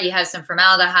 chances are you have some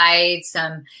formaldehyde,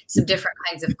 some different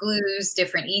kinds of glues,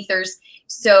 different ethers.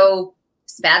 So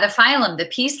spathiphyllum, the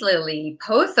peace lily,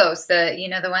 pothos,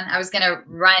 the one I was going to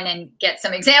run and get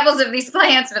some examples of these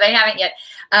plants, but I haven't yet.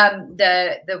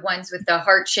 The ones with the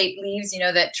heart-shaped leaves,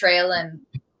 that trail and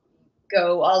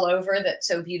go all over, that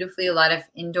so beautifully a lot of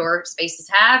indoor spaces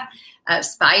have.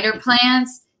 Spider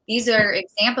plants. These are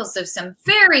examples of some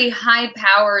very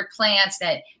high-powered plants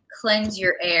that cleanse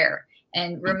your air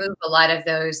and remove a lot of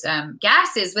those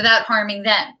gases without harming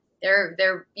them.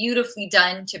 They're beautifully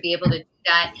done to be able to do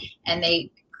that, and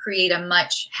they create a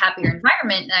much happier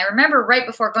environment. And I remember right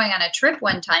before going on a trip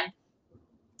one time,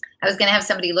 I was going to have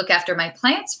somebody look after my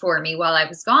plants for me while I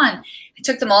was gone. I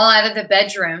took them all out of the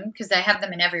bedroom because I have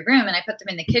them in every room, and I put them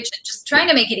in the kitchen, just trying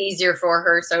to make it easier for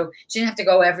her so she didn't have to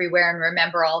go everywhere and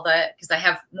remember because I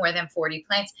have more than 40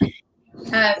 plants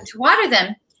to water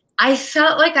them. I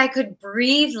felt like I could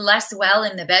breathe less well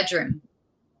in the bedroom.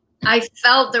 I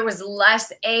felt there was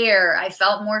less air. I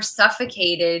felt more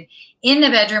suffocated in the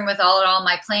bedroom with all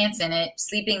my plants in it,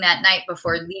 sleeping that night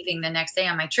before leaving the next day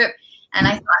on my trip. And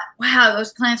I thought, wow,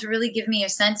 those plants really give me a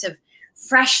sense of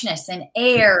freshness and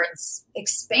air and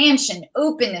expansion,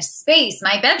 openness, space.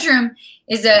 My bedroom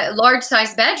is a large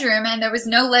size bedroom, and there was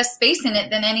no less space in it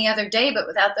than any other day. But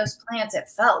without those plants, I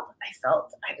felt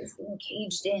I was being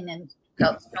caged in and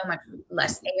felt so much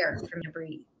less air for me to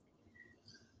breathe.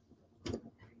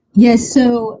 Yes,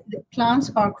 so the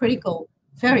plants are critical,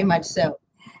 very much so.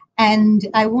 And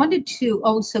I wanted to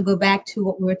also go back to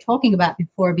what we were talking about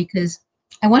before, because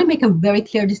I want to make a very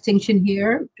clear distinction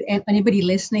here to anybody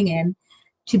listening in,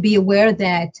 to be aware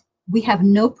that we have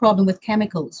no problem with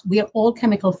chemicals. We are all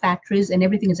chemical factories, and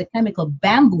everything is a chemical.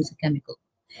 Bamboo is a chemical.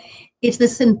 It's the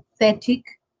synthetic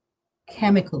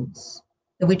chemicals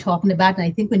that we're talking about, and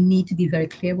I think we need to be very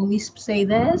clear when we say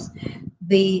this.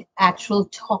 The actual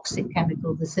toxic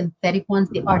chemicals, the synthetic ones,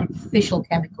 the artificial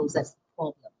chemicals, that's the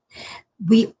problem.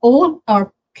 We all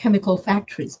are chemical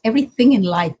factories. Everything in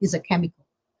life is a chemical.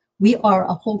 We are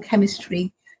a whole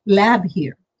chemistry lab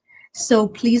here. So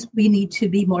please, we need to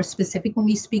be more specific when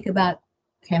we speak about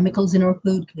chemicals in our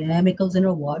food, chemicals in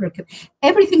our water.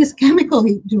 Everything is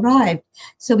chemically derived.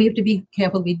 So we have to be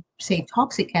careful. We say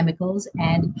toxic chemicals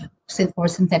or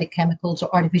synthetic chemicals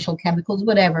or artificial chemicals,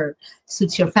 whatever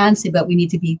suits your fancy, but we need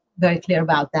to be very clear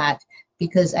about that,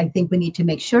 because I think we need to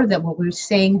make sure that what we're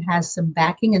saying has some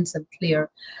backing and some clear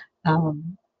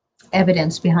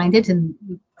evidence behind it. And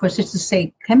of course, just to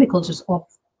say chemicals just off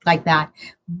like that,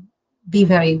 be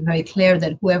very, very clear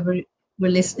that whoever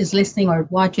is listening or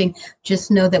watching, just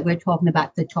know that we're talking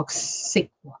about the toxic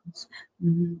ones.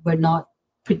 We're not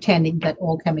pretending that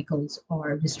all chemicals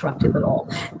are destructive at all,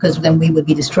 because then we would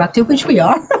be destructive, which we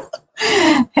are.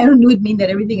 And it would mean that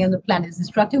everything on the planet is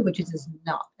destructive, which it is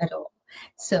not at all.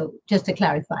 So just to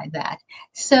clarify that.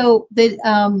 So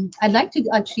I'd like to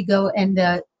actually go and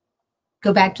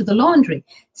go back to the laundry.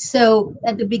 So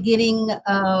at the beginning,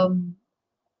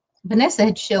 Vanessa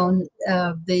had shown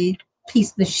the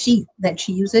piece, the sheath that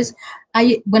she uses.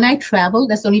 When I travel,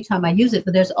 that's the only time I use it.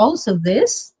 But there's also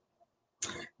this,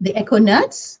 the Echo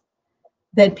Nuts,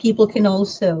 that people can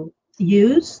also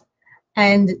use.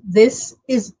 And this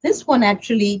one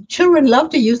actually, children love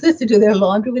to use this to do their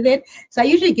laundry with it. So I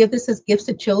usually give this as gifts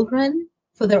to children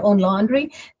for their own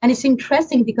laundry. And it's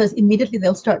interesting because immediately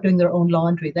they'll start doing their own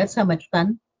laundry. That's how much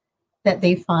fun that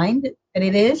they find that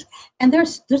it is. And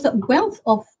there's a wealth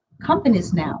of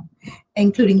companies now,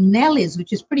 including Nelly's,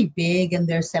 which is pretty big, and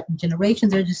there's 7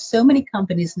 generations. There are just so many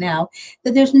companies now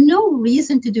that there's no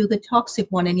reason to do the toxic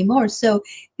one anymore. So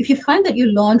if you find that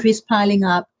your laundry is piling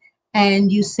up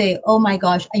and you say, oh my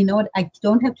gosh, you know what, I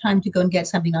don't have time to go and get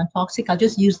something non-toxic, I'll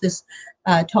just use this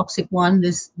toxic one,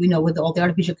 this, with all the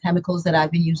artificial chemicals that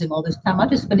I've been using all this time, I'll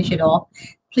just finish it off.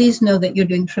 Please know that you're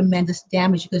doing tremendous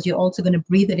damage because you're also going to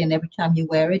breathe it in every time you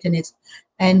wear it.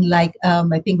 And like I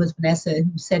think it was Vanessa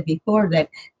who said before, that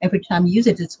every time you use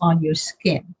it, it's on your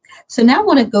skin. So now I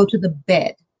want to go to the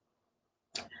bed.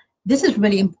 This is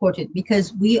really important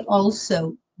because we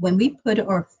also, when we put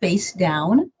our face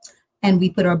down and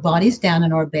we put our bodies down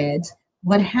in our beds,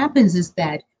 what happens is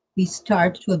that we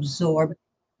start to absorb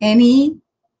any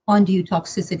undue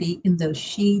toxicity in those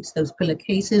sheets, those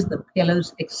pillowcases, the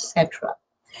pillows, etc.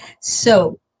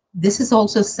 So this is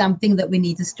also something that we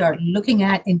need to start looking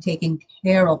at and taking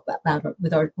care of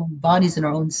with our own bodies and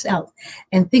our own self.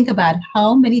 And think about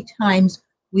how many times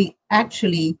we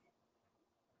actually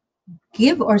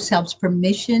give ourselves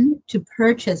permission to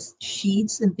purchase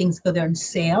sheets and things go there on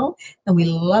sale. And we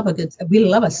love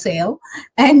a sale,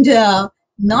 and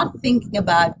not thinking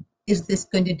about, is this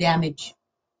going to damage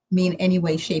me in any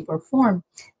way, shape, or form?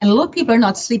 And a lot of people are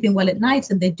not sleeping well at nights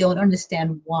and they don't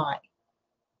understand why.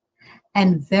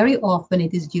 And very often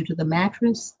it is due to the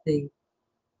mattress, the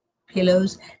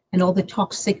pillows, and all the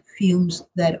toxic fumes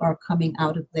that are coming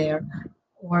out of there,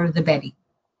 or the bedding.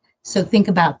 So think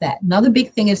about that. Another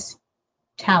big thing is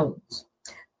towels.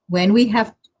 When we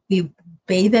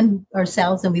bathe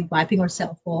ourselves and we're wiping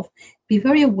ourselves off, be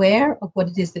very aware of what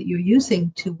it is that you're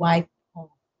using to wipe off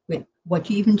with, what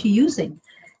you're even using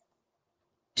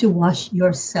to wash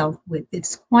yourself with.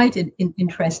 It's quite an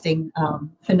interesting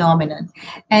phenomenon.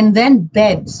 And then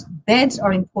beds. Beds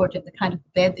are important, the kind of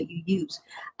bed that you use.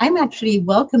 I'm actually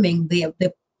welcoming the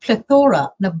plethora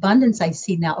and abundance I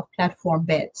see now of platform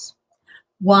beds.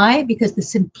 Why? Because the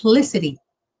simplicity.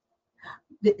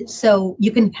 So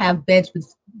you can have beds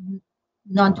with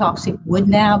non-toxic wood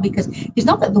now, because it's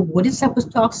not that the wood itself was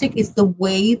toxic, it's the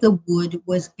way the wood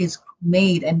is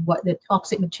made and what the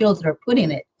toxic materials that are put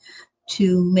in it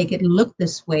to make it look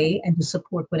this way and to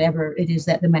support whatever it is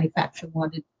that the manufacturer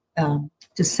wanted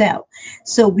to sell.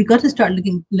 So we got to start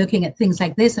looking at things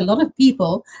like this. A lot of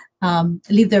people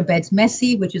leave their beds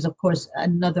messy, which is of course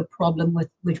another problem with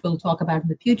which we'll talk about in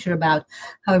the future, about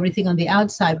how everything on the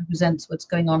outside represents what's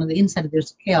going on the inside. If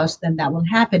there's chaos, then that will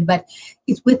happen. But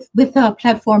it's with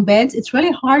platform beds, it's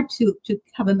really hard to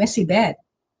have a messy bed.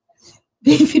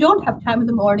 If you don't have time in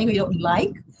the morning or you don't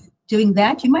like doing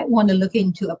that, you might want to look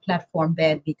into a platform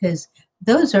bed, because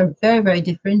those are very, very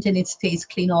different and it stays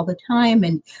clean all the time.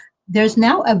 And there's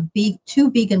now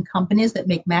two vegan companies that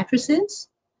make mattresses.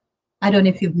 I don't know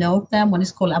if you know of them. One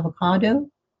is called Avocado.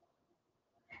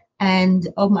 And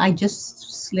I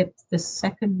just slipped the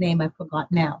second name, I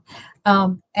forgot now.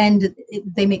 And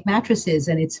they make mattresses,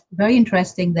 and it's very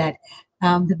interesting that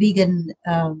the vegan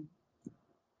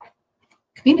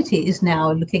community is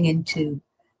now looking into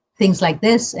things like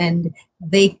this, and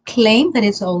they claim that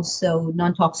it's also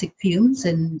non-toxic fumes,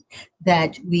 and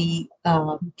that we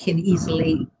can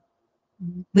easily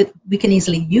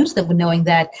use them, knowing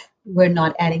that we're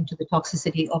not adding to the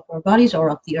toxicity of our bodies or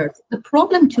of the earth. The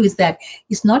problem too is that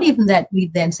it's not even that we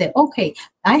then say, okay,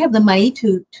 I have the money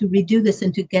to redo this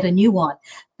and to get a new one,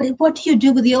 but what do you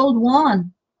do with the old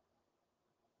one?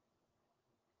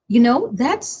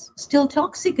 That's still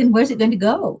toxic, and where's it going to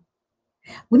go?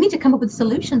 We need to come up with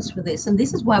solutions for this, and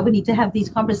this is why we need to have these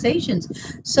conversations.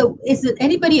 So is it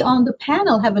anybody on the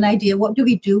panel have an idea? What do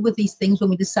we do with these things when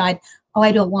we decide, oh,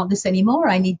 I don't want this anymore,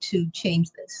 I need to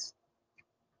change this?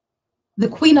 The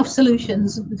queen of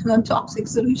solutions, non-toxic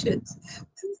solutions.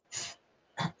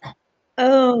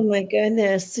 Oh my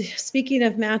goodness. Speaking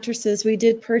of mattresses, we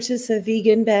did purchase a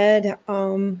vegan bed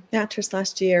mattress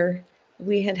last year.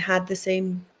 We had the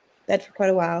same bed for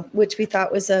quite a while, which we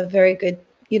thought was a very good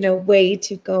way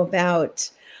to go about,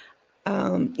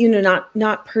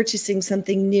 not purchasing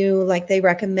something new like they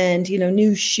recommend,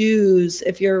 new shoes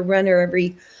if you're a runner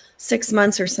every 6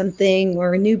 months or something,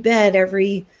 or a new bed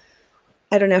every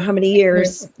I don't know how many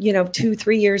years, 2,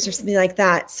 3 years or something like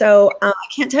that. So I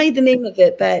can't tell you the name of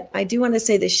it, but I do want to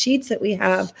say the sheets that we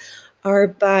have are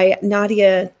by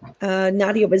Nadia.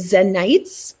 Nadia was Zen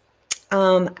Nights.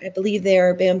 I believe they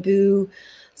are bamboo,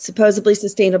 supposedly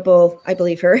sustainable. I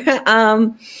believe her.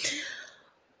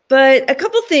 But a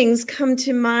couple things come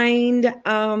to mind.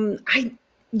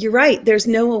 You're right. There's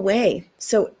no way.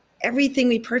 So everything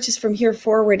we purchase from here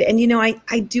forward, and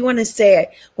I do want to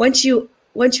say, once you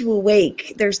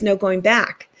awake, there's no going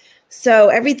back. So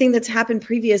everything that's happened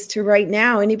previous to right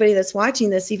now, anybody that's watching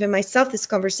this, even myself, this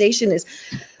conversation is,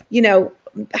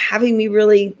 having me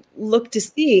really look to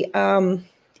see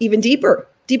even deeper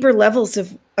levels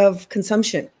of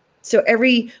consumption. So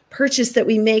every purchase that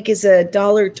we make is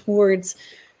 $1 towards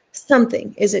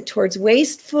something. Is it towards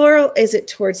wasteful? Is it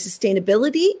towards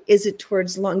sustainability? Is it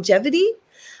towards longevity?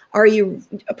 Are you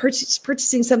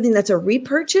purchasing something that's a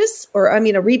repurchase, or a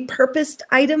repurposed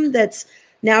item that's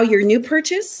now your new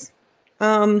purchase?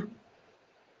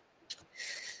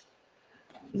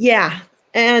 Yeah.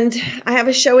 And I have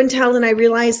a show and tell, and I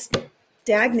realized,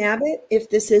 dag nabbit, if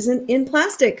this isn't in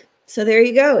plastic. So there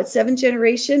you go. It's 7th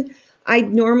generation. I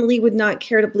normally would not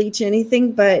care to bleach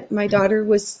anything, but my daughter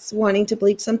was wanting to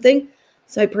bleach something.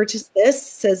 So I purchased this.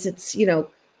 It says it's,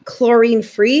 chlorine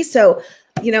free. So,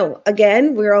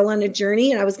 again, we're all on a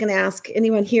journey. And I was going to ask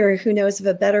anyone here who knows of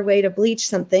a better way to bleach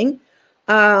something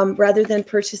rather than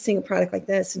purchasing a product like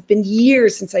this. It's been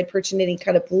years since I purchased any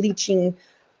kind of bleaching,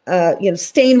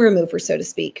 stain remover, so to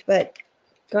speak. But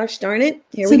gosh darn it,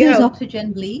 here we go. So there's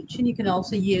oxygen bleach, and you can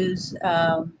also use,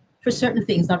 for certain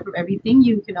things, not for everything,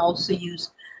 you can also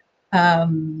use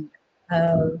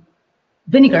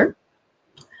vinegar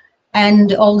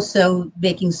and also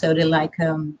baking soda, like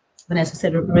Vanessa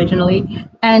said originally.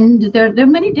 And there are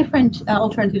many different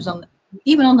alternatives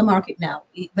even on the market now.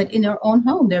 But in our own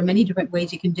home, there are many different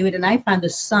ways you can do it. And I found the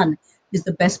sun is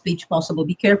the best bleach possible.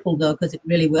 Be careful though, because it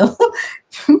really will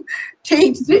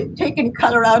take any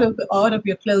color out of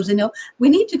your clothes. We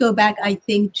need to go back, I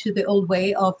think, to the old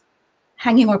way of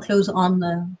hanging our clothes on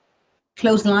the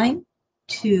clothesline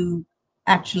to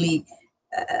actually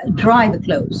dry the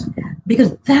clothes,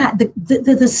 because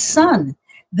the sun,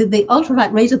 the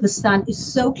ultraviolet rays of the sun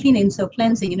is so clean and so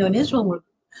cleansing. In Israel,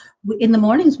 in the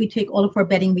mornings we take all of our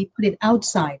bedding, we put it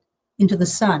outside into the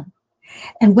sun.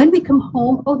 And when we come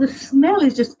home, the smell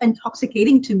is just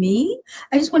intoxicating to me.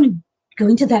 I just want to go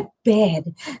into that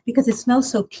bed because it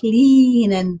smells so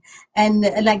clean. And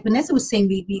like Vanessa was saying,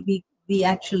 we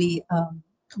actually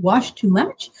wash too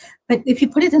much. But if you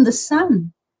put it in the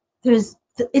sun,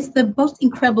 it's the most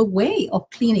incredible way of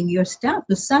cleaning your stuff.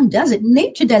 The sun does it.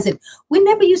 Nature does it. We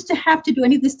never used to have to do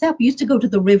any of this stuff. We used to go to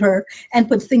the river and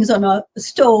put things on a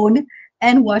stone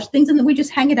and wash things, and then we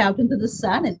just hang it out into the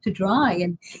sun and to dry.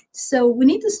 And so we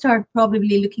need to start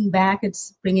probably looking back at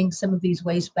bringing some of these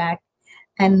ways back,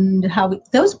 and how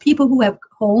those people who have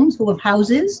homes, who have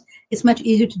houses, it's much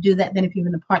easier to do that than if you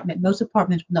have an apartment. Most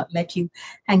apartments will not let you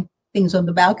hang things on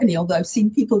the balcony, although I've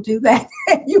seen people do that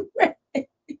anyway.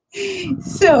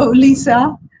 So,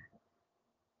 Lisa.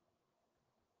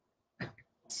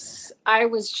 I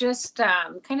was just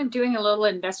kind of doing a little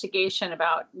investigation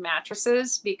about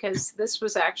mattresses, because this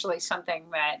was actually something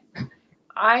that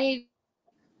I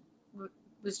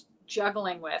was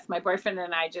juggling with. My boyfriend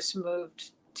and I just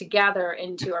moved together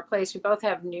into our place. We both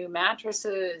have new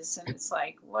mattresses, and it's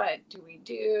like, what do we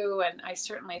do? And I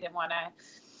certainly didn't want to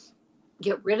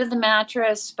get rid of the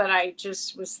mattress, but I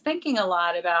just was thinking a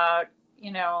lot about,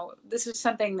 this is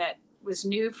something that was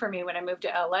new for me when I moved to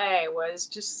LA, was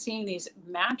just seeing these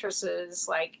mattresses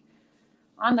like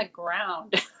on the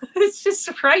ground. It's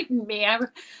just frightened me.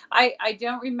 I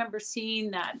don't remember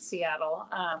seeing that in Seattle,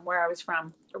 where I was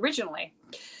from originally.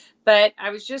 But I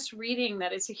was just reading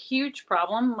that it's a huge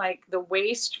problem. Like, the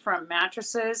waste from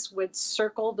mattresses would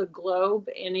circle the globe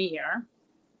in a year.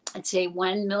 It's a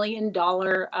 $1 million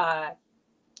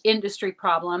industry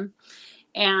problem.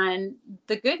 And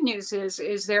the good news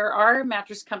is there are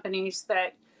mattress companies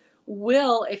that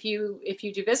will, if you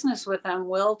do business with them,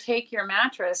 will take your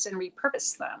mattress and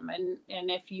repurpose them.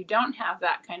 And if you don't have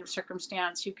that kind of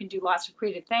circumstance, you can do lots of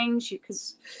creative things.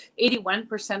 Because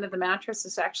 81% of the mattress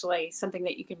is actually something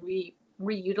that you can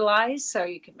reutilize. So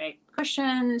you can make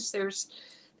cushions. There's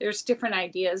different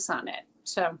ideas on it.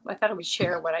 So I thought I would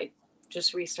share what I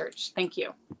just researched. Thank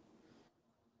you.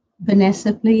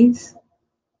 Vanessa, please.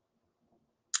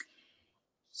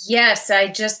 Yes, I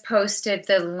just posted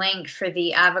the link for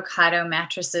the avocado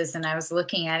mattresses, and I was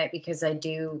looking at it because I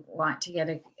do want to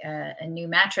get a new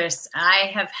mattress.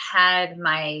 I have had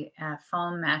my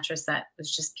foam mattress that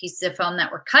was just pieces of foam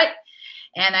that were cut,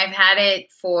 and I've had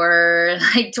it for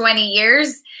like 20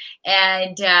 years,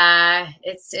 and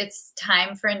it's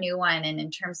time for a new one. And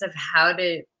in terms of how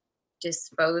to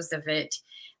dispose of it,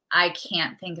 I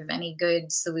can't think of any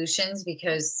good solutions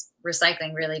because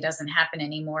recycling really doesn't happen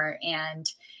anymore. And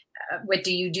what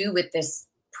do you do with this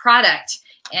product?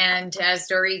 And as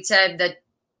Dorit said,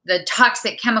 the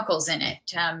toxic chemicals in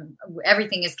it,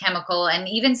 everything is chemical, and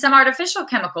even some artificial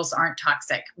chemicals aren't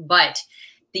toxic, but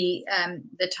the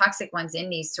toxic ones in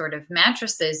these sort of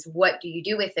mattresses, what do you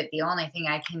do with it? The only thing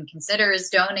I can consider is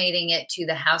donating it to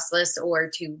the houseless or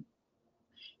to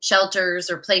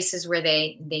shelters or places where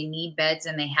they need beds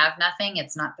and they have nothing.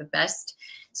 It's not the best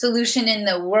solution in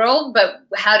the world, but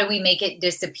how do we make it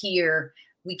disappear?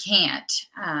 We can't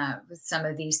with some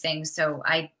of these things. So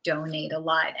I donate a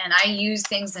lot, and I use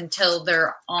things until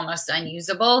they're almost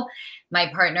unusable. My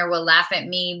partner will laugh at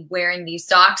me wearing these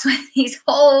socks with these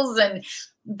holes and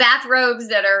bathrobes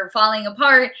that are falling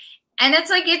apart. And it's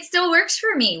like, it still works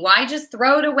for me. Why just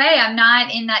throw it away? I'm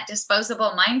not in that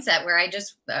disposable mindset where I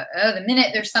just, the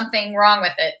minute there's something wrong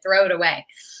with it, throw it away.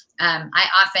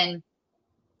 I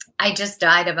just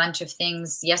dyed a bunch of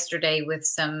things yesterday with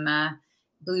some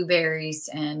blueberries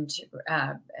and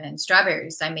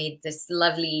strawberries. I made this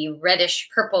lovely reddish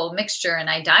purple mixture, and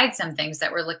I dyed some things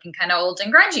that were looking kind of old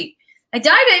and grungy. I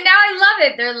dyed it. Now I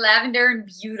love it. They're lavender and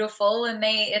beautiful, and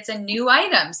it's a new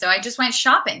item. So I just went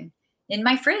shopping in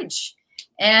my fridge,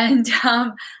 and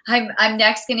I'm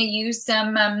next going to use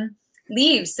some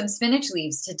leaves, some spinach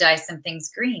leaves, to dye some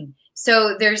things green.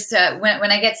 So there's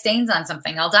when I get stains on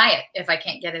something, I'll dye it if I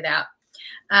can't get it out.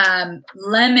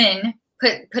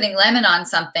 Putting lemon on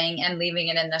something and leaving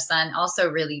it in the sun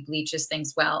also really bleaches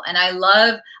things well. And I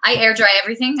air dry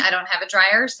everything. I don't have a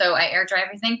dryer, so I air dry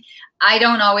everything. I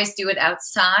don't always do it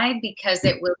outside because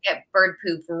it will get bird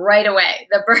poop right away.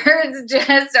 The birds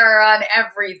just are on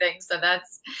everything. So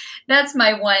that's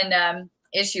my one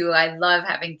issue. I love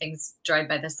having things dried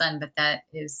by the sun, but that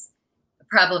is a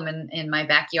problem in my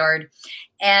backyard.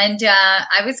 And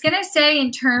I was going to say, in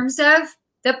terms of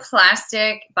the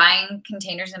plastic, buying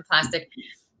containers in plastic,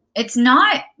 it's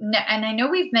not, and I know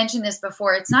we've mentioned this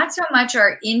before, it's not so much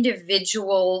our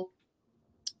individual,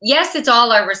 yes, it's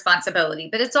all our responsibility,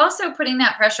 but it's also putting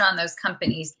that pressure on those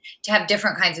companies to have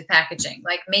different kinds of packaging,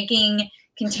 like making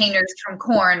containers from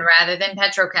corn rather than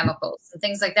petrochemicals and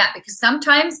things like that. Because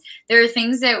sometimes there are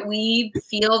things that we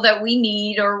feel that we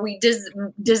need or we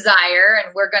desire,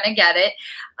 and we're going to get it,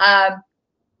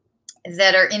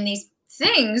 that are in these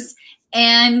things.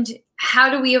 And how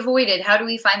do we avoid it? How do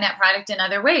we find that product in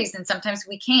other ways? And sometimes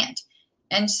we can't.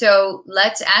 And so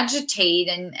let's agitate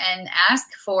and ask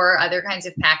for other kinds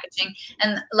of packaging.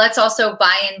 And let's also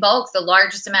buy in bulk the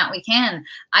largest amount we can.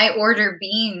 I order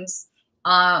beans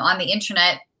on the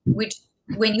internet, which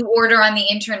when you order on the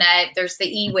internet, there's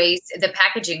the e-waste, the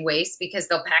packaging waste, because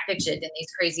they'll package it in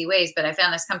these crazy ways. But I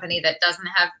found this company that doesn't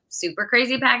have super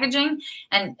crazy packaging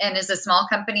and is a small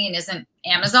company and isn't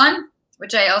Amazon,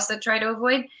 which I also try to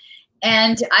avoid.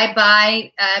 And I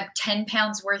buy 10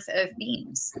 pounds worth of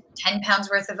beans, 10 pounds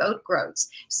worth of oat groats.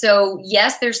 So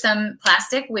yes, there's some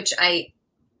plastic, which I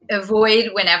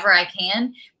avoid whenever I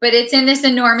can, but it's in this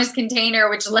enormous container,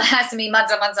 which lasts me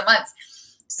months and months and months.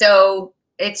 So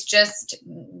it's just,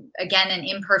 again, an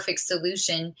imperfect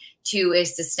solution to a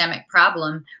systemic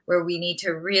problem where we need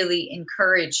to really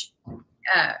encourage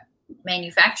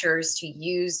manufacturers to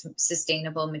use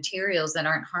sustainable materials that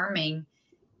aren't harming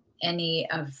any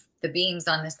of the beings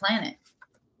on this planet.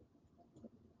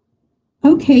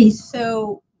 Okay,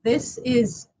 so this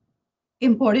is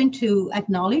important to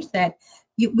acknowledge that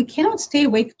we cannot stay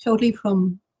away totally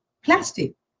from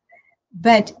plastic,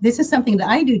 but this is something that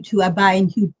I do too. I buy in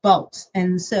huge bulks,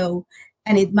 and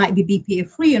it might be BPA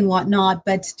free and whatnot,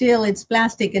 but still it's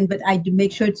plastic. But I do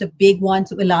make sure it's a big one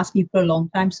so it will last me for a long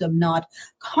time, so I'm not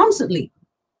constantly,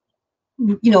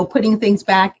 putting things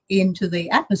back into the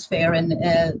atmosphere.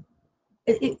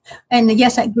 And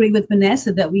yes, I agree with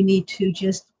Vanessa that we need to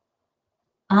just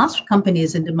ask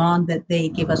companies and demand that they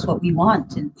give us what we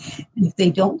want. And if they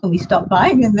don't, then we stop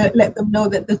buying and let them know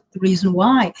that that's the reason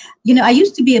why. I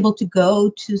used to be able to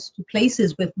go to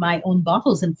places with my own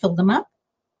bottles and fill them up.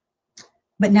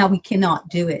 But now we cannot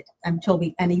do it. I'm told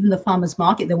and even the farmer's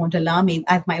market, they won't allow me.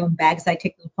 I have my own bags I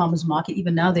take to the farmer's market.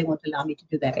 Even now, they won't allow me to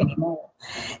do that anymore.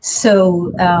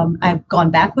 So I've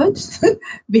gone backwards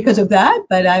because of that,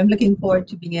 but I'm looking forward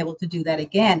to being able to do that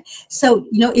again. So,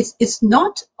 it's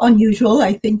not unusual,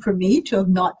 I think, for me to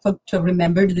have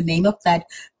remembered the name of that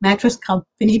mattress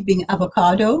company being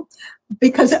Avocado,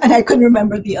 and I couldn't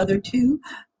remember the other two,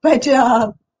 but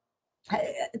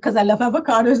because I love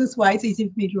avocados, that's why it's easy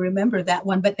for me to remember that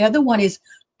one. But the other one is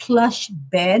Plush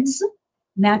Beds,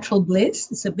 Natural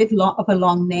Bliss. It's a bit of a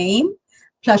long name,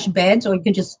 Plush Beds, or you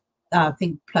can just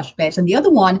think Plush Beds. And the other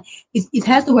one is, it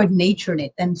has the word nature in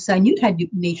it. And so I knew it had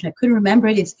nature. I couldn't remember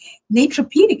it. It's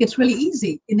Naturepedic. It's really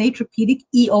easy. Naturepedic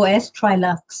EOS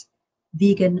Trilux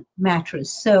vegan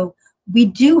mattress. So we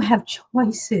do have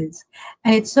choices.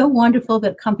 And it's so wonderful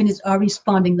that companies are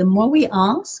responding. The more we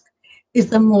ask is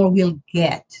the more we'll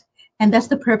get. And that's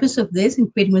the purpose of this, in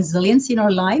creating resilience in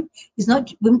our life. Is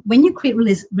not when you create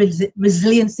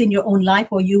resilience in your own life,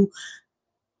 or you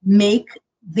make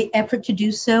the effort to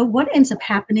do so, what ends up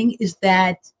happening is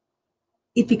that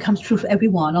it becomes true for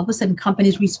everyone. All of a sudden,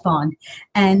 companies respond.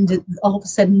 And all of a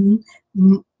sudden,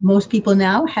 most people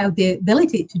now have the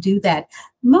ability to do that.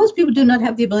 Most people do not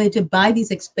have the ability to buy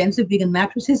these expensive vegan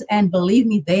mattresses. And believe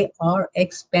me, they are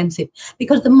expensive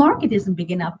because the market isn't big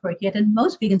enough for it yet. And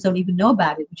most vegans don't even know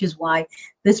about it, which is why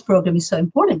this program is so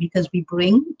important, because we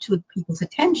bring to people's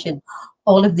attention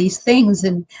all of these things.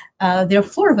 And there are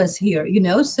 4 of us here, you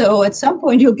know, so at some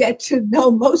point you'll get to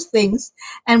know most things.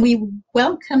 And we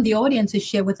welcome the audience to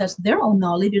share with us their own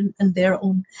knowledge and their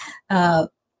own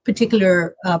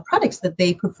particular products that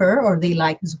they prefer or they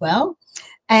like as well.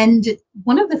 And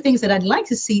one of the things that I'd like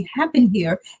to see happen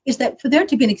here is that for there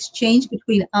to be an exchange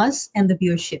between us and the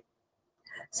viewership.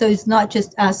 So it's not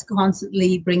just us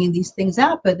constantly bringing these things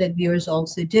out, but that viewers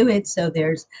also do it. So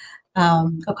there's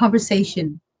a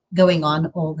conversation going on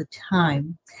all the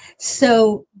time.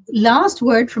 So last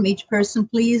word from each person,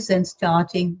 please, and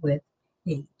starting with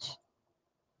Paige.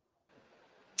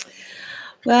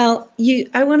 Well,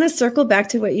 I want to circle back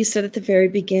to what you said at the very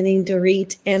beginning,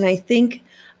 Dorit. And I think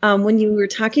when you were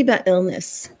talking about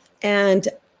illness, and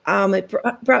it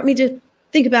brought me to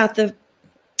think about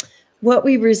what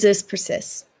we resist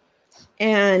persists.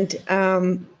 And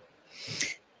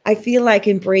I feel like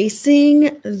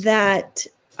embracing that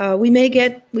we may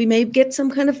get some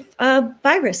kind of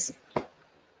virus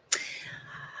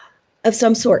of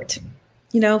some sort,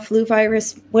 you know, flu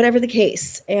virus, whatever the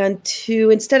case, and to,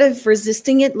 instead of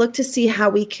resisting it, look to see how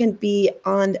we can be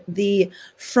on the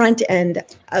front end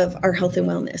of our health and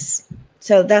wellness.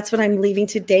 So that's what I'm leaving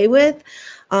today with,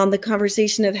 the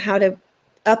conversation of how to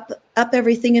up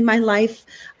everything in my life,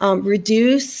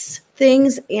 reduce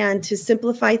things and to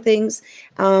simplify things,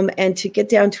 and to get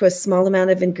down to a small amount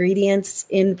of ingredients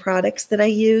in products that I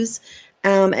use.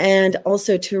 And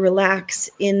also to relax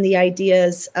in the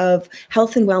ideas of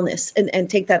health and wellness and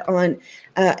take that on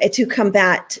to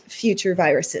combat future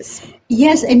viruses.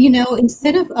 Yes, and you know,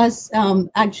 instead of us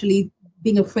actually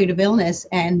being afraid of illness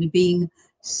and being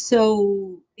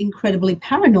so incredibly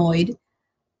paranoid,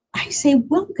 I say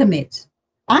welcome it.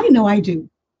 I know I do.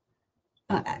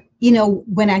 You know,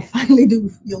 when I finally do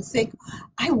feel sick,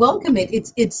 I welcome it.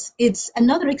 It's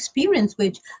another experience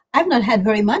which I've not had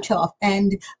very much of.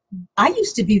 And I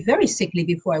used to be very sickly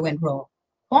before I went raw.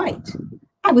 Quite.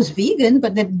 I was vegan,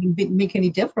 but that didn't make any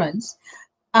difference.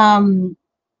 And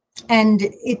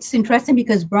it's interesting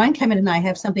because Brian Clement and I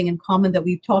have something in common that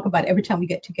we talk about every time we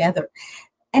get together.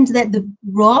 And that the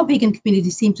raw vegan community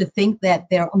seems to think that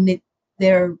they'll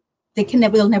never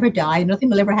die, nothing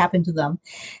will ever happen to them.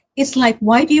 It's like,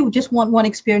 why do you just want one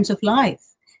experience of life?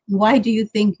 Why do you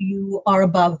think you are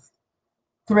above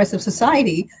the rest of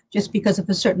society just because of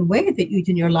a certain way that you eat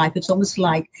in your life? It's almost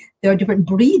like they're a different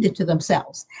breed to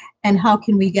themselves. And how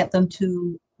can we get them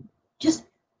to just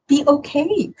be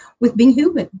okay with being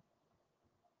human,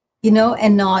 you know,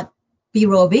 and not be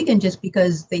raw vegan just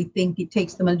because they think it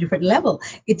takes them on a different level?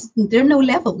 There are no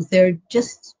levels. They're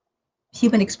just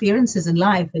human experiences in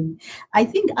life. And I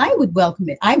think I would welcome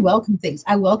it. I welcome things.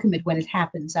 I welcome it when it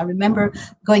happens. I remember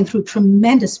going through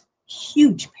tremendous,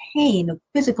 huge pain, of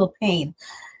physical pain,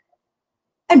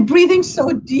 and breathing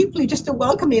so deeply just to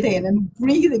welcome it in, and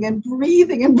breathing and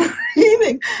breathing and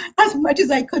breathing as much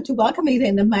as I could to welcome it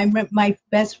in. And my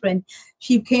best friend,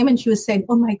 she came and she was saying,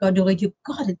 "Oh my God, Dorit, you've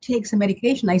got to take some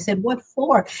medication." I said, "What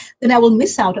for? Then I will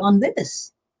miss out on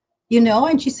this." You know,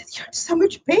 and she said, "You're in so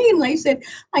much pain." And I said,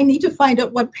 "I need to find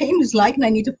out what pain is like, and I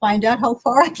need to find out how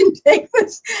far I can take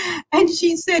this." And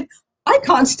she said, "I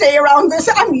can't stay around this.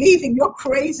 I'm leaving. You're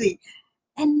crazy."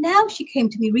 And now she came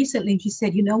to me recently and she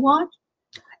said, "You know what?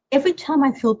 Every time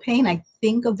I feel pain, I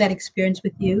think of that experience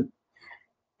with you.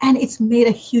 And it's made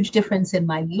a huge difference in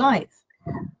my life,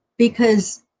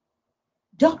 because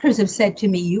doctors have said to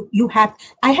me,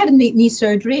 I had a knee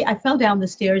surgery. I fell down the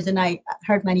stairs and I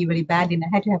hurt my knee really badly and I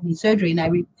had to have knee surgery.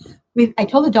 And I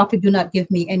told the doctor, do not give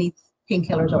me any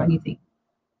painkillers or anything.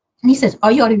 And he says,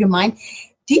 are you out of your mind?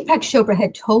 Deepak Chopra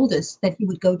had told us that he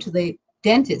would go to the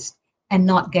dentist and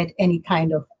not get any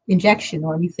kind of injection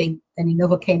or anything, any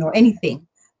Novocaine or anything,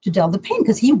 to dull the pain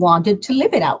because he wanted to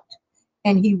live it out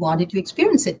and he wanted to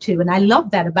experience it too. And I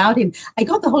love that about him. I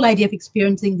got the whole idea of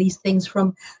experiencing these things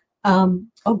from,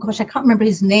 oh gosh, I can't remember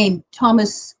his name,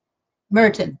 Thomas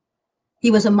Merton.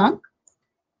 He was a monk.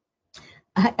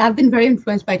 I've been very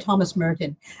influenced by Thomas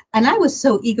Merton. And I was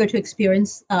so eager to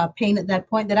experience pain at that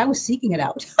point that I was seeking it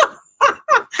out.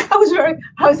 I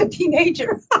was a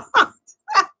teenager.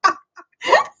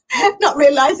 Not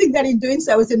realizing that in doing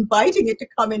so, I was inviting it to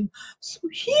come in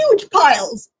huge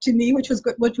piles to me, which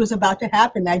was about to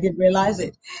happen. I didn't realize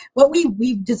it. What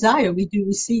we desire, we do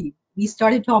receive. We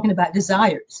started talking about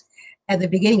desires at the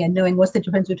beginning and knowing what's the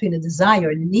difference between a desire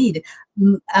and a need.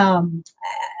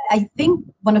 I think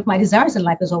one of my desires in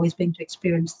life has always been to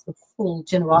experience the full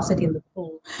generosity and the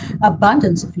full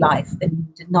abundance of life and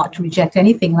not to reject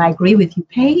anything. And I agree with you,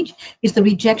 Paige. It's the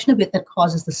rejection of it that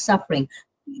causes the suffering.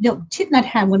 You know, Thich Nhat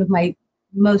Hanh, one of my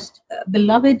most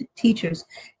beloved teachers,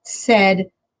 said,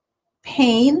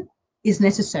 pain is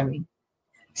necessary.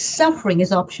 Suffering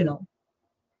is optional.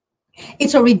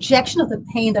 It's a rejection of the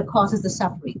pain that causes the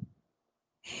suffering.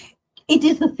 It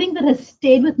is the thing that has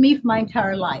stayed with me for my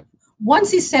entire life.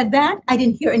 Once he said that, I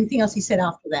didn't hear anything else he said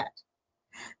after that.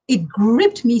 It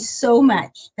gripped me so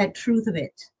much, that truth of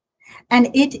it. And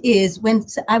it is, when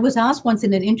I was asked once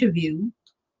in an interview,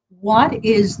 what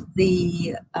is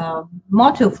the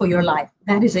motto for your life?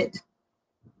 That is it.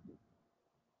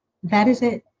 That is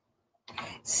it.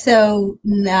 So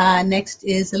next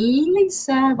is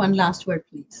Lisa. One last word,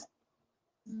 please.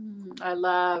 I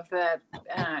love that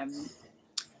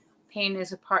pain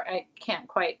is a part. I can't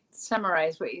quite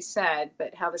summarize what you said,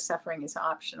 but how the suffering is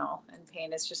optional and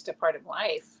pain is just a part of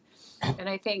life. And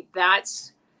I think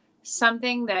that's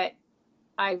something that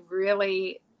I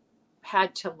really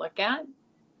had to look at.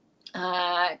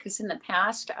 Because in the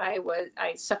past I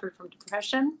suffered from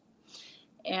depression,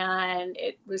 and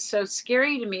it was so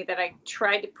scary to me that I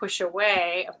tried to push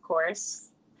away, of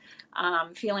course,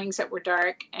 feelings that were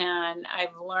dark. And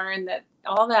I've learned that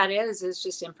all that is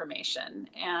just information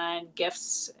and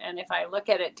gifts. And if I look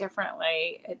at it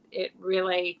differently, it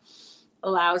really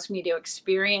allows me to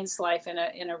experience life in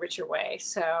a richer way.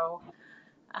 So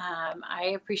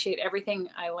I appreciate everything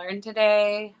I learned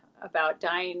today about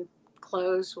dyeing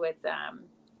clothes with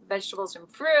vegetables and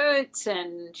fruits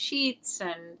and sheets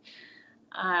and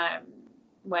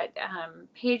what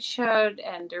Paige showed,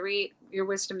 and Dorit, your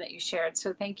wisdom that you shared.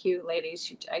 So thank you,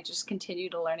 ladies. I just continue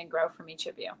to learn and grow from each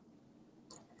of you.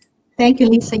 Thank you,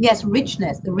 Lisa. Yes,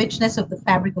 richness, the richness of the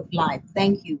fabric of life.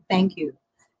 Thank you. Thank you.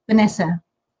 Vanessa.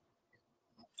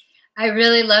 I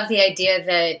really love the idea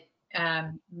that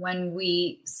when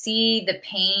we see the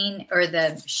pain or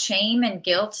the shame and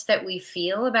guilt that we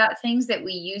feel about things that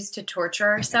we use to torture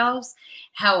ourselves,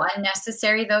 how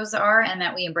unnecessary those are, and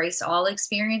that we embrace all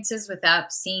experiences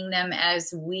without seeing them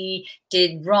as we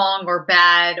did wrong or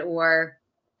bad or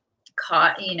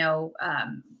caught,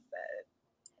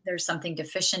 there's something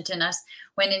deficient in us,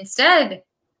 when instead,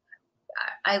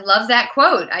 I love that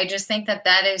quote. I just think that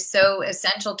that is so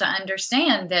essential to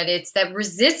understand, that it's that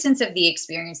resistance of the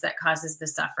experience that causes the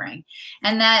suffering.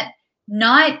 And that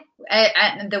not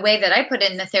the way that I put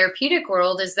it in the therapeutic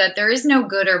world is that there is no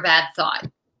good or bad thought.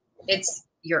 It's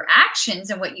your actions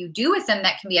and what you do with them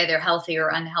that can be either healthy or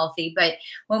unhealthy. But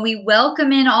when we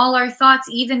welcome in all our thoughts,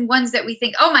 even ones that we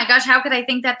think, oh my gosh, how could I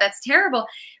think that? That's terrible.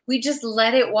 We just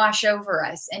let it wash over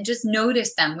us and just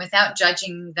notice them without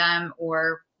judging them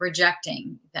or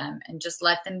rejecting them, and just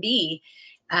let them be.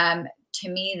 To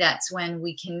me, that's when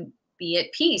we can be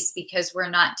at peace, because we're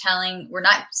not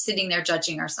sitting there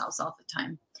judging ourselves all the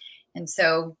time. And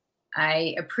so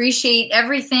I appreciate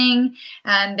everything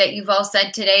that you've all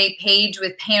said today. Paige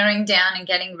with paring down and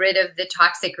getting rid of the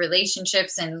toxic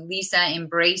relationships, and Lisa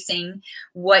embracing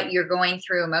what you're going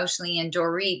through emotionally, and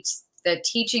Dorit, the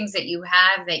teachings that you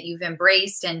have, that you've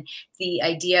embraced, and the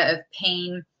idea of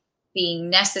pain being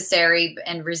necessary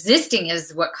and resisting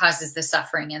is what causes the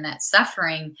suffering, and that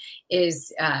suffering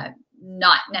is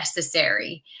not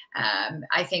necessary.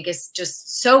 I think is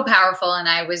just so powerful. And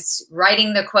I was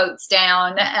writing the quotes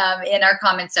down in our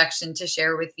comment section to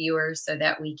share with viewers so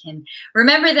that we can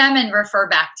remember them and refer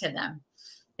back to them.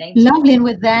 Thank you. Lovely. And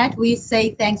with that, we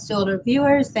say thanks to all our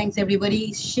viewers. Thanks,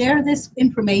 everybody. Share this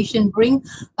information. Bring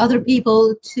other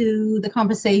people to the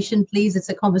conversation, please. It's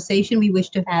a conversation we wish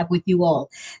to have with you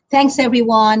all. Thanks,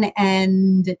 everyone.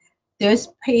 And there's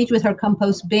Paige with her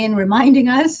compost bin reminding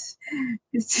us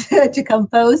to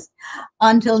compost.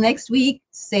 Until next week,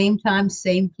 same time,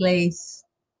 same place.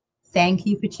 Thank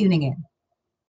you for tuning in.